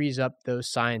that frees up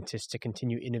those scientists to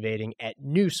continue innovating at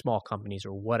new small companies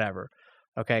or whatever.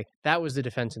 Okay, that was the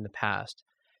defense in the past.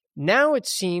 Now it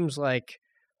seems like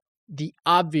the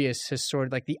obvious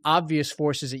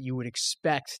forces that you would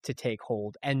expect to take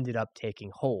hold ended up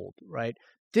taking hold, right?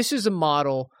 This is a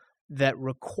model that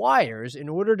requires, in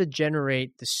order to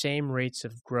generate the same rates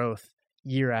of growth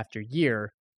year after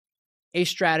year, a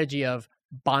strategy of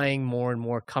buying more and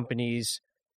more companies,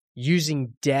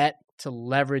 using debt to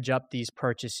leverage up these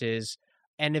purchases,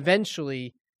 and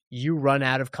eventually you run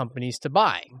out of companies to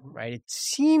buy, right? It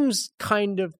seems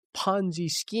kind of Ponzi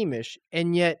scheme-ish,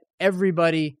 and yet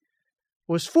everybody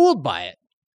was fooled by it,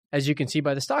 as you can see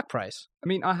by the stock price. I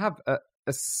mean, I have a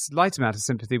slight amount of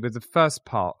sympathy with the first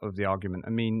part of the argument.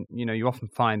 I mean, you often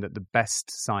find that the best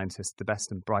scientists, the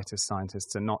best and brightest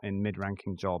scientists are not in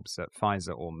mid-ranking jobs at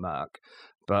Pfizer or Merck.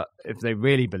 But if they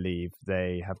really believe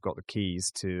they have got the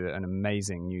keys to an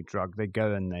amazing new drug, they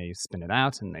go and they spin it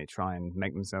out and they try and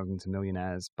make themselves into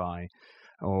millionaires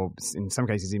or in some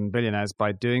cases even billionaires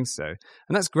by doing so.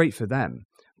 And that's great for them.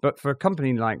 But for a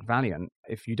company like Valiant,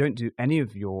 if you don't do any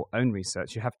of your own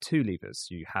research, you have two levers.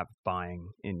 You have buying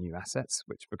in new assets,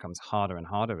 which becomes harder and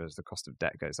harder as the cost of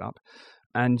debt goes up.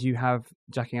 And you have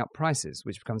jacking up prices,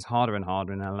 which becomes harder and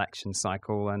harder in an election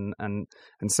cycle and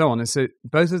so on. And so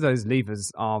both of those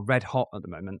levers are red hot at the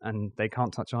moment, and they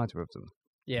can't touch either of them.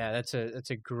 Yeah, that's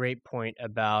a great point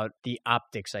about the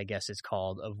optics, I guess it's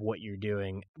called, of what you're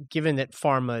doing, given that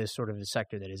pharma is sort of a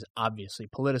sector that is obviously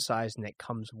politicized and that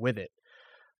comes with it.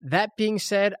 That being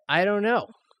said, I don't know.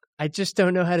 I just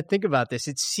don't know how to think about this.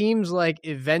 It seems like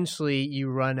eventually you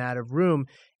run out of room.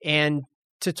 And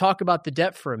to talk about the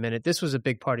debt for a minute, this was a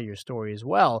big part of your story as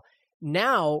well.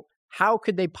 Now, how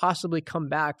could they possibly come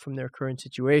back from their current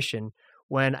situation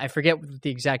when, I forget what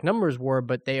the exact numbers were,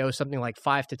 but they owe something like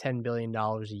 $5 to $10 billion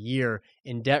a year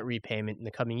in debt repayment in the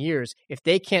coming years? If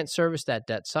they can't service that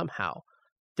debt somehow,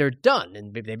 they're done,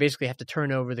 and they basically have to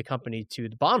turn over the company to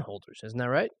the bondholders. Isn't that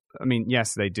right? I mean,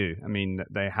 yes, they do. I mean,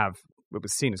 they have, it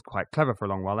was seen as quite clever for a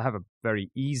long while. They have a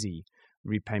very easy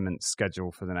repayment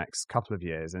schedule for the next couple of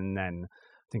years, and then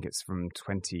I think it's from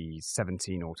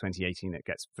 2017 or 2018 it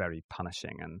gets very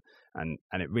punishing, and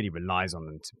it really relies on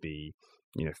them to be,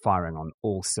 you know, firing on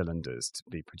all cylinders to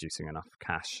be producing enough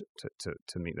cash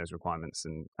to meet those requirements.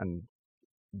 And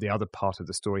the other part of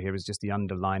the story here is just the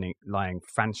underlying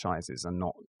franchises are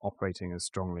not operating as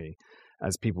strongly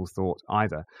as people thought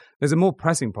either. There's a more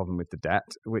pressing problem with the debt,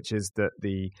 which is that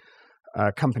the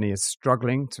company is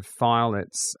struggling to file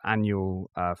its annual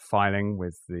filing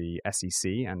with the SEC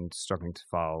and struggling to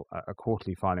file a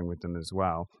quarterly filing with them as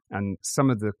well. And some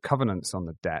of the covenants on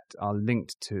the debt are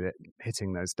linked to it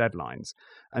hitting those deadlines.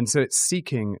 And so it's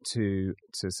seeking to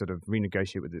sort of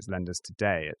renegotiate with its lenders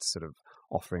today. It's sort of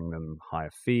offering them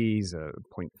higher fees, a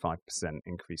 0.5%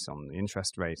 increase on the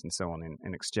interest rate and so on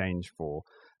in exchange for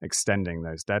extending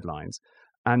those deadlines.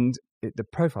 And the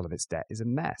profile of its debt is a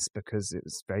mess because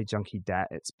it's very junky debt.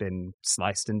 It's been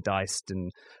sliced and diced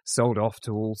and sold off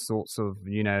to all sorts of,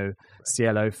 you know,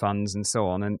 CLO funds and so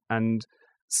on. And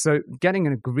so getting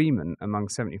an agreement among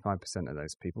 75% of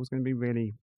those people is going to be a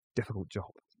really difficult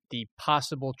job. The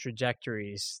possible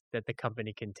trajectories that the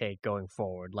company can take going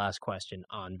forward. Last question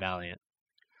on Valiant.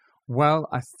 Well,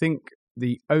 I think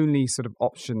the only sort of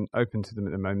option open to them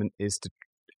at the moment is to,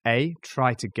 A,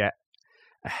 try to get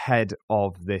ahead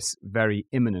of this very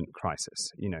imminent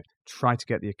crisis. You know, try to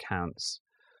get the accounts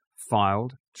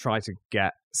filed, try to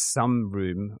get some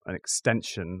room, an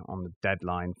extension on the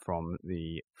deadline from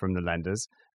the lenders,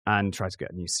 and try to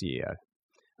get a new CEO.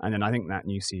 And then I think that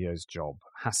new CEO's job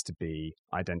has to be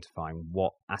identifying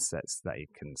what assets they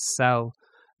can sell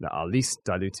that are least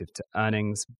dilutive to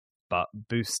earnings, but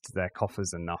boost their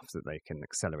coffers enough that they can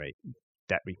accelerate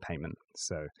debt repayment.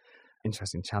 So,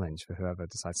 interesting challenge for whoever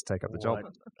decides to take up the job.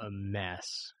 What a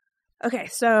mess. Okay,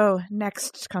 so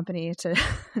next company to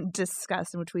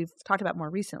discuss, and which we've talked about more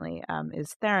recently,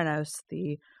 is Theranos,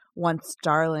 the once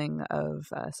darling of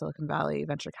Silicon Valley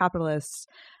venture capitalists,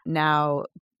 now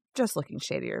just looking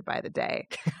shadier by the day.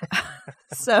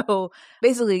 So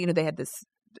basically, you know, they had this,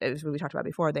 as we talked about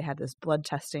before, they had this blood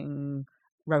testing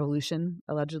revolution,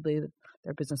 allegedly, that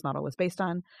their business model was based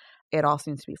on. It all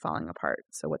seems to be falling apart.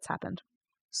 So what's happened?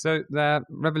 So their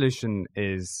revolution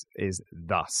is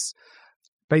thus.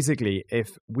 Basically, if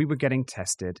we were getting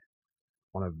tested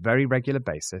on a very regular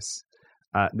basis,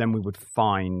 then we would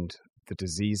find the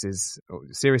diseases, or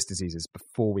serious diseases,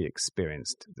 before we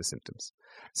experienced the symptoms.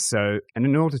 So, and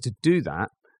in order to do that,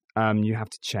 you have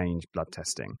to change blood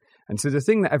testing. And so the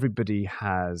thing that everybody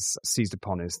has seized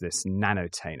upon is this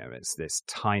nanotainer. It's this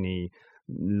tiny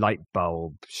light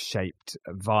bulb shaped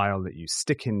vial that you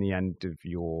stick in the end of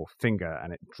your finger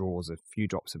and it draws a few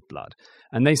drops of blood.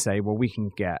 And they say, well, we can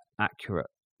get accurate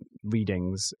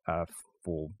readings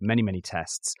for many, many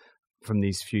tests from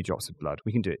these few drops of blood.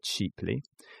 We can do it cheaply.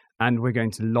 And we're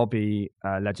going to lobby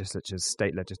legislatures,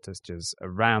 state legislatures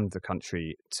around the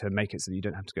country to make it so that you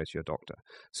don't have to go to your doctor.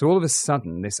 So all of a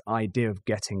sudden, this idea of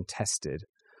getting tested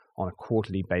on a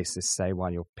quarterly basis, say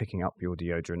while you're picking up your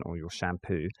deodorant or your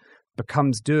shampoo,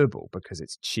 becomes doable because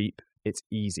it's cheap, it's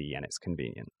easy, and it's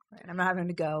convenient. Right. I'm not having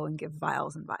to go and give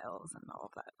vials and vials and all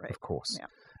of that, right? Of course. Yeah.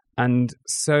 And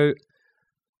so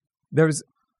there's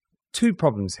two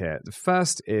problems here. The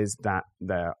first is that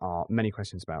there are many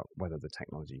questions about whether the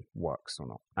technology works or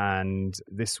not. And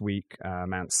this week,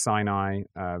 Mount Sinai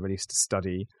released a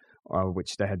study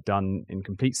which they had done in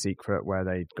complete secret, where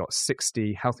they'd got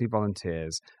 60 healthy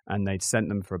volunteers and they'd sent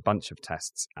them for a bunch of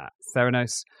tests at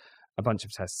Theranos, a bunch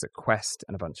of tests at Quest,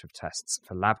 and a bunch of tests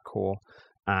for LabCorp.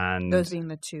 And those being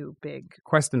the two big.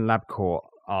 Quest and LabCorp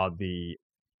are the,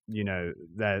 you know,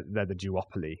 they're the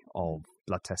duopoly of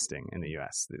blood testing in the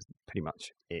US. That's pretty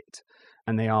much it.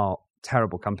 And they are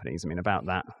terrible companies. I mean, about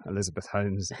that, Elizabeth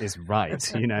Holmes is right.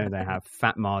 They have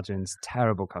fat margins,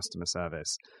 terrible customer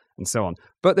service, and so on.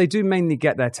 But they do mainly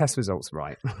get their test results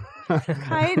right.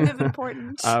 Kind of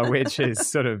important. Which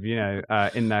is sort of,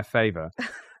 in their favor.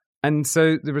 And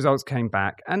so the results came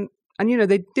back. And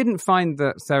they didn't find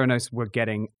that Theranos were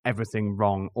getting everything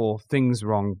wrong or things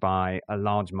wrong by a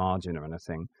large margin or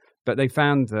anything. But they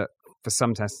found that for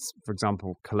some tests, for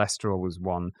example, cholesterol was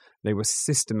one, they were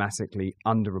systematically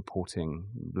underreporting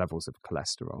levels of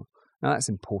cholesterol. Now, that's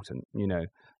important.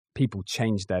 People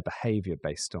change their behavior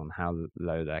based on how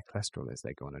low their cholesterol is.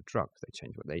 They go on a drug, they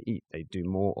change what they eat, they do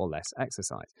more or less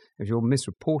exercise. If you're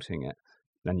misreporting it,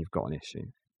 then you've got an issue.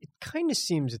 It kind of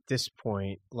seems at this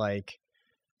point like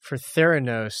for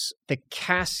Theranos, the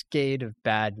cascade of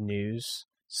bad news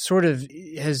sort of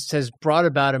has brought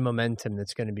about a momentum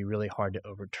that's going to be really hard to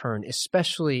overturn,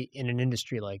 especially in an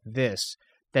industry like this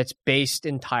that's based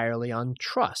entirely on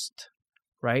trust,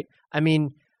 right? I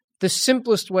mean, the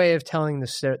simplest way of telling the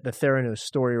Theranos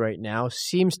story right now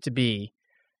seems to be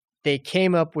they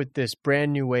came up with this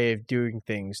brand new way of doing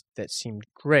things that seemed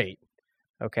great,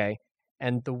 okay?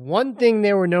 And the one thing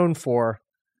they were known for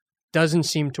doesn't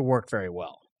seem to work very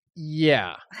well.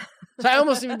 Yeah. So I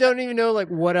almost don't even know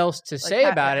what else to say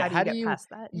about it. How do you get past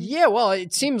that? Yeah, well,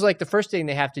 it seems like the first thing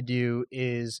they have to do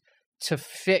is to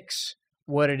fix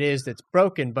what it is that's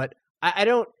broken. But I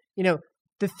don't,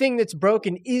 the thing that's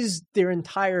broken is their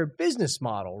entire business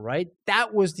model, right?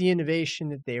 That was the innovation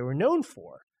that they were known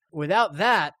for. Without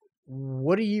that,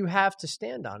 what do you have to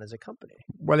stand on as a company?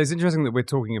 Well, it's interesting that we're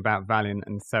talking about Valiant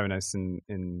and Theranos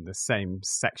in the same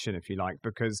section, if you like,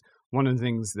 because one of the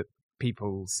things that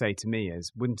people say to me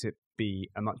is, wouldn't it be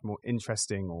a much more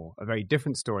interesting or a very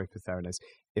different story for Theranos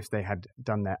if they had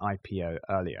done their IPO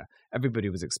earlier? Everybody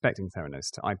was expecting Theranos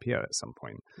to IPO at some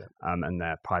point, and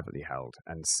they're privately held,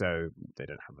 and so they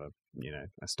don't have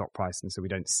a stock price, and so we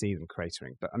don't see them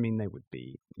cratering. But I mean, they would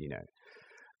be,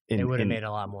 they would have made a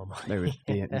lot more money. They would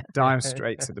be in dire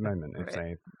straits at the moment if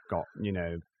they got,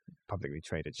 publicly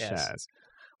traded shares.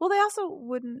 Well, they also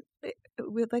wouldn't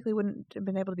have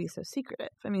been able to be so secretive.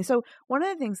 I mean, so one of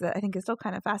the things that I think is still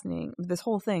kind of fascinating, this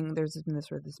whole thing, there's been this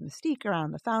mystique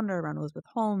around the founder, around Elizabeth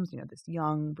Holmes, this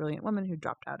young, brilliant woman who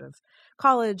dropped out of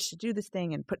college to do this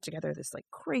thing and put together this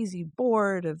crazy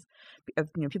board of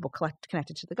people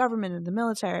connected to the government and the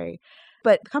military.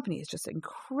 But the company is just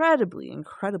incredibly,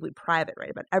 incredibly private,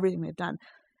 right, about everything they've done.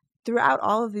 Throughout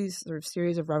all of these sort of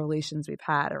series of revelations we've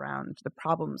had around the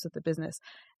problems of the business,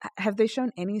 have they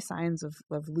shown any signs of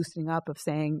loosening up, of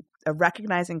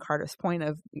recognizing Carter's point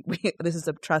of this is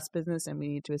a trust business and we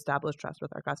need to establish trust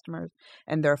with our customers,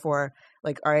 and therefore,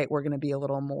 all right, we're going to be a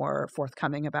little more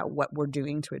forthcoming about what we're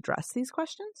doing to address these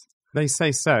questions? They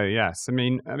say so, yes. I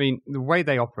mean, the way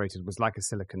they operated was like a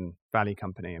Silicon Valley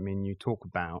company. I mean, you talk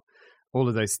about all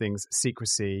of those things,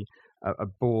 secrecy, a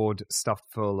board stuffed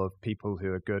full of people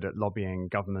who are good at lobbying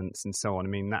governments and so on. I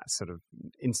mean, that sort of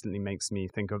instantly makes me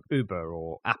think of Uber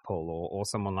or Apple or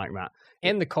someone like that.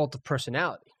 And the cult of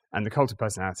personality. And the cult of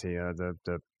personality,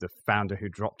 the founder who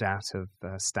dropped out of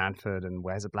Stanford and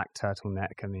wears a black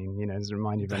turtleneck. I mean, doesn't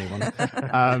remind you of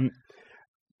anyone.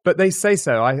 But they say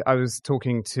so. I was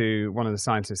talking to one of the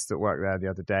scientists that worked there the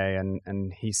other day,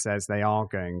 and he says they are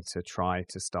going to try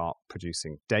to start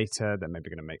producing data. They're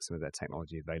maybe going to make some of their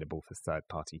technology available for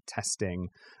third-party testing.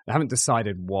 They haven't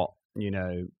decided what,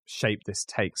 shape this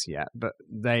takes yet, but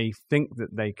they think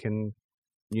that they can,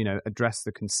 address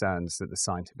the concerns that the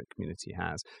scientific community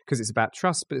has. Because it's about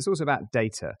trust, but it's also about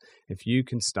data. If you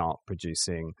can start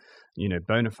producing,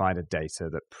 bona fide data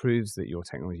that proves that your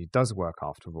technology does work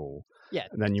after all,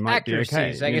 then you might accuracy be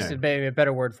okay. I guess it'd be a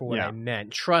better word for what I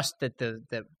meant. Trust that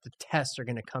the tests are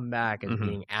going to come back as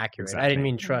being accurate. Exactly. I didn't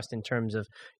mean trust in terms of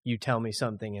you tell me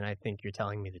something and I think you're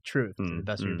telling me the truth to the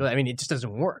best of your ability. I mean, it just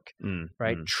doesn't work,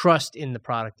 right? Trust in the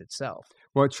product itself.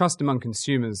 Well, trust among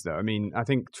consumers, though. I mean, I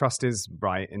think trust is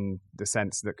right in the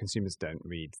sense that consumers don't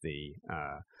read the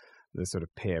sort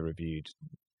of peer-reviewed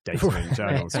data in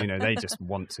journals. They just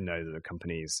want to know that the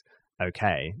company's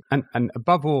okay. And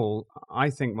above all, I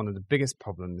think one of the biggest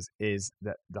problems is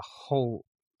that the whole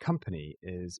company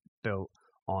is built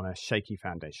on a shaky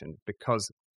foundation, because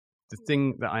the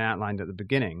thing that I outlined at the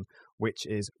beginning, which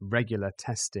is regular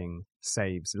testing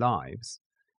saves lives,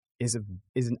 is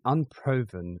an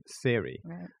unproven theory.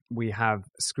 Right. We have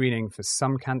screening for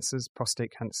some cancers: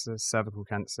 prostate cancer, cervical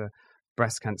cancer,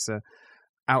 breast cancer.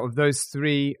 Out of those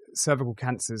three, cervical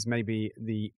cancer is maybe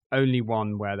the only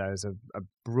one where there's a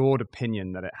broad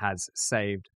opinion that it has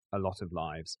saved a lot of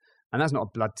lives. And that's not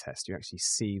a blood test. You actually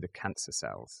see the cancer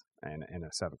cells. in a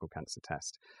cervical cancer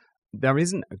test. There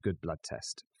isn't a good blood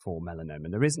test for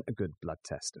melanoma. There isn't a good blood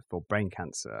test for brain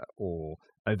cancer or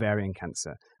ovarian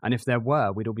cancer. And if there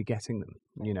were, we'd all be getting them,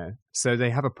 So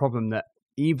they have a problem that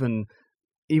even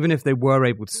if they were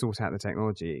able to sort out the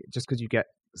technology, just because you get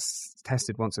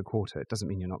tested once a quarter, it doesn't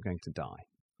mean you're not going to die.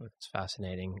 That's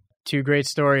fascinating. Two great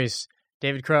stories.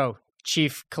 David Crow,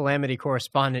 chief calamity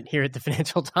correspondent here at the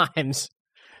Financial Times.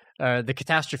 The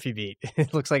catastrophe beat.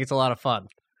 It looks like it's a lot of fun.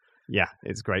 Yeah,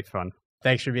 it's great fun.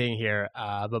 Thanks for being here.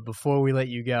 But before we let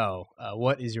you go,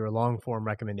 what is your long-form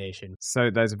recommendation?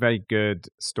 So there's a very good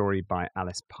story by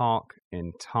Alice Park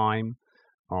in Time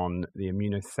on the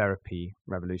immunotherapy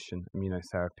revolution.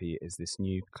 Immunotherapy is this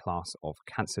new class of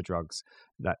cancer drugs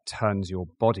that turns your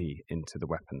body into the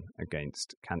weapon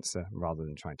against cancer rather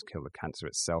than trying to kill the cancer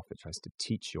itself. It tries to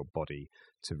teach your body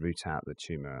to root out the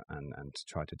tumor and to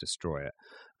try to destroy it.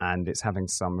 And it's having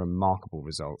some remarkable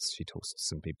results. She talks to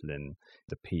some people in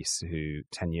the piece who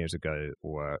 10 years ago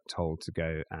were told to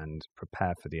go and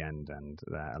prepare for the end, and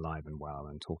they're alive and well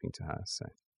and talking to her. So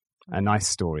a nice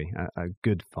story, a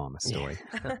good pharma story.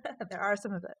 Yeah. There are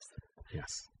some of those.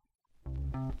 Yes.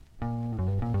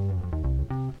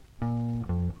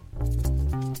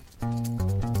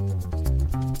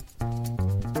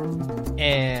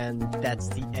 And that's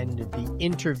the end of the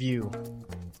interview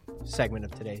segment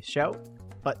of today's show.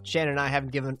 But Shannon and I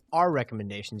haven't given our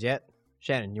recommendations yet.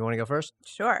 Shannon, you want to go first?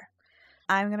 Sure.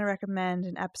 I'm going to recommend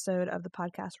an episode of the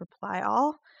podcast Reply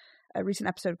All, a recent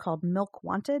episode called Milk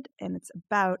Wanted, and it's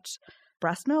about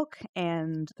breast milk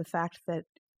and the fact that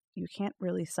you can't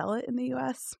really sell it in the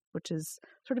U.S., which is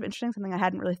sort of interesting, something I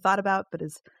hadn't really thought about, but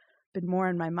has been more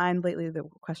in my mind lately, the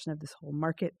question of this whole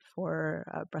market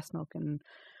for breast milk and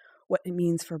what it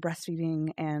means for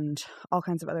breastfeeding and all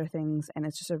kinds of other things. And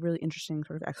it's just a really interesting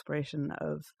sort of exploration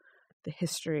of the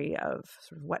history of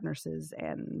sort of wet nurses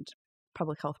and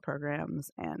public health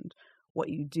programs and what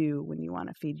you do when you want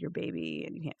to feed your baby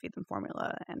and you can't feed them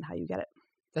formula and how you get it.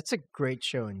 That's a great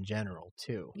show in general,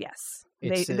 too. Yes.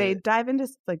 It's They dive into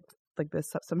like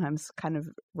this sometimes kind of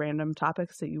random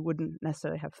topics that you wouldn't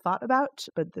necessarily have thought about,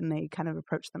 but then they kind of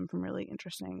approach them from really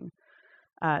interesting,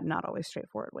 not always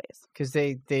straightforward ways. Because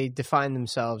they define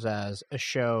themselves as a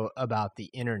show about the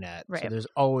internet. Right. So there's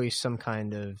always some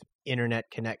kind of internet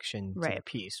connection to the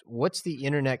piece. What's the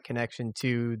internet connection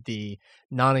to the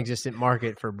non-existent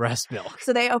market for breast milk?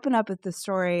 So they open up with the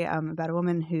story about a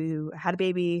woman who had a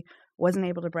baby, wasn't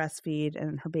able to breastfeed,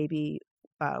 and her baby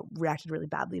reacted really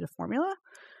badly to formula,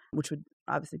 which would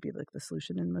obviously be like the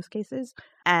solution in most cases.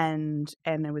 And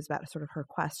it was about sort of her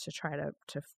quest to try to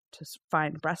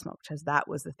find breast milk, because that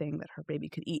was the thing that her baby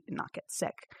could eat and not get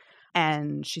sick.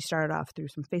 And she started off through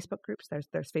some Facebook groups.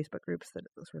 There's Facebook groups that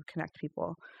sort of connect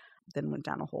people. Then went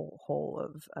down a hole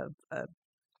of a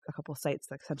couple of sites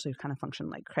that essentially kind of function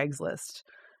like Craigslist,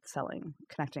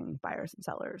 connecting buyers and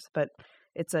sellers. But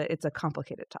it's a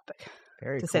complicated topic,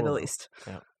 to say the least.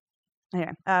 Yeah.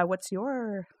 Anyway, what's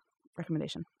your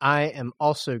recommendation? I am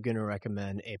also going to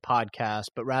recommend a podcast,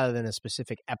 but rather than a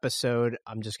specific episode,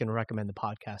 I'm just going to recommend the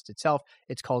podcast itself.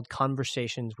 It's called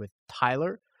Conversations with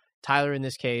Tyler. Tyler, in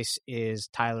this case, is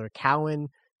Tyler Cowen,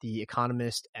 the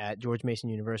economist at George Mason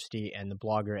University and the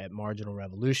blogger at Marginal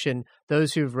Revolution.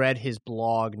 Those who've read his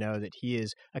blog know that he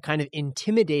is a kind of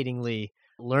intimidatingly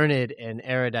learned and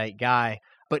erudite guy,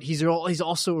 but he's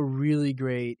also a really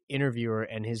great interviewer,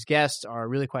 and his guests are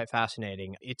really quite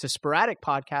fascinating. It's a sporadic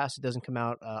podcast. It doesn't come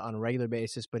out on a regular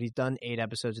basis, but he's done 8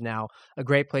 episodes now. A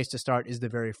great place to start is the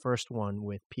very first one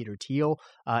with Peter Thiel,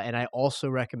 and I also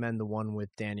recommend the one with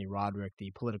Danny Roderick,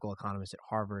 the political economist at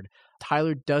Harvard.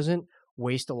 Tyler doesn't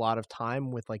waste a lot of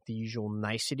time with like the usual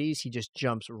niceties. He just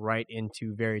jumps right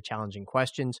into very challenging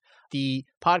questions. The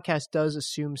podcast does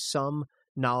assume some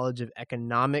knowledge of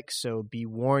economics, so be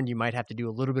warned, you might have to do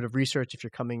a little bit of research if you're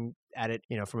coming at it,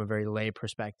 from a very lay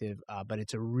perspective, but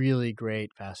it's a really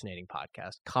great, fascinating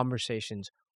podcast, Conversations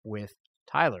with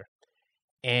Tyler.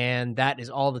 And that is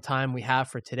all the time we have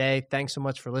for today. Thanks so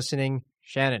much for listening.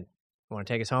 Shannon, you want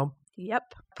to take us home?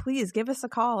 Yep. Please give us a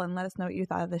call and let us know what you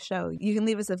thought of the show. You can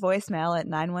leave us a voicemail at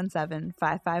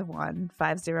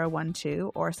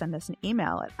 917-551-5012 or send us an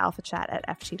email at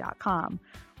alphachat@ft.com.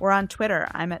 We're on Twitter.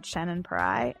 I'm at Shannon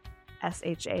Parai,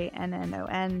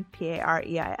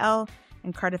 ShannonPareil,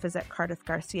 and Cardiff is at Cardiff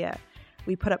Garcia.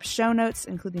 We put up show notes,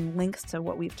 including links to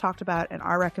what we've talked about and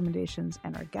our recommendations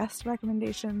and our guest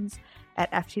recommendations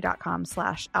at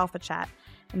ft.com/alphachat.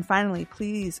 And finally,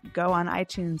 please go on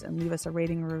iTunes and leave us a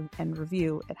rating and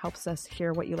review. It helps us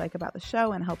hear what you like about the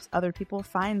show and helps other people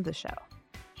find the show.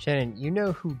 Shannon, you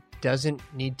know who doesn't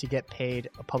need to get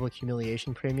paid a public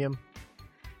humiliation premium?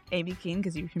 Amy Keene,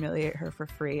 because you humiliate her for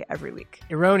free every week.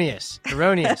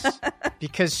 Erroneous.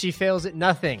 Because she fails at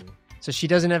nothing. So she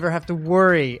doesn't ever have to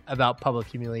worry about public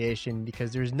humiliation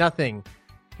because there's nothing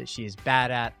that she is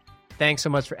bad at. Thanks so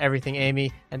much for everything,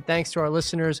 Amy. And thanks to our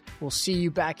listeners. We'll see you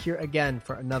back here again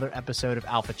for another episode of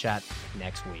Alpha Chat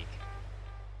next week.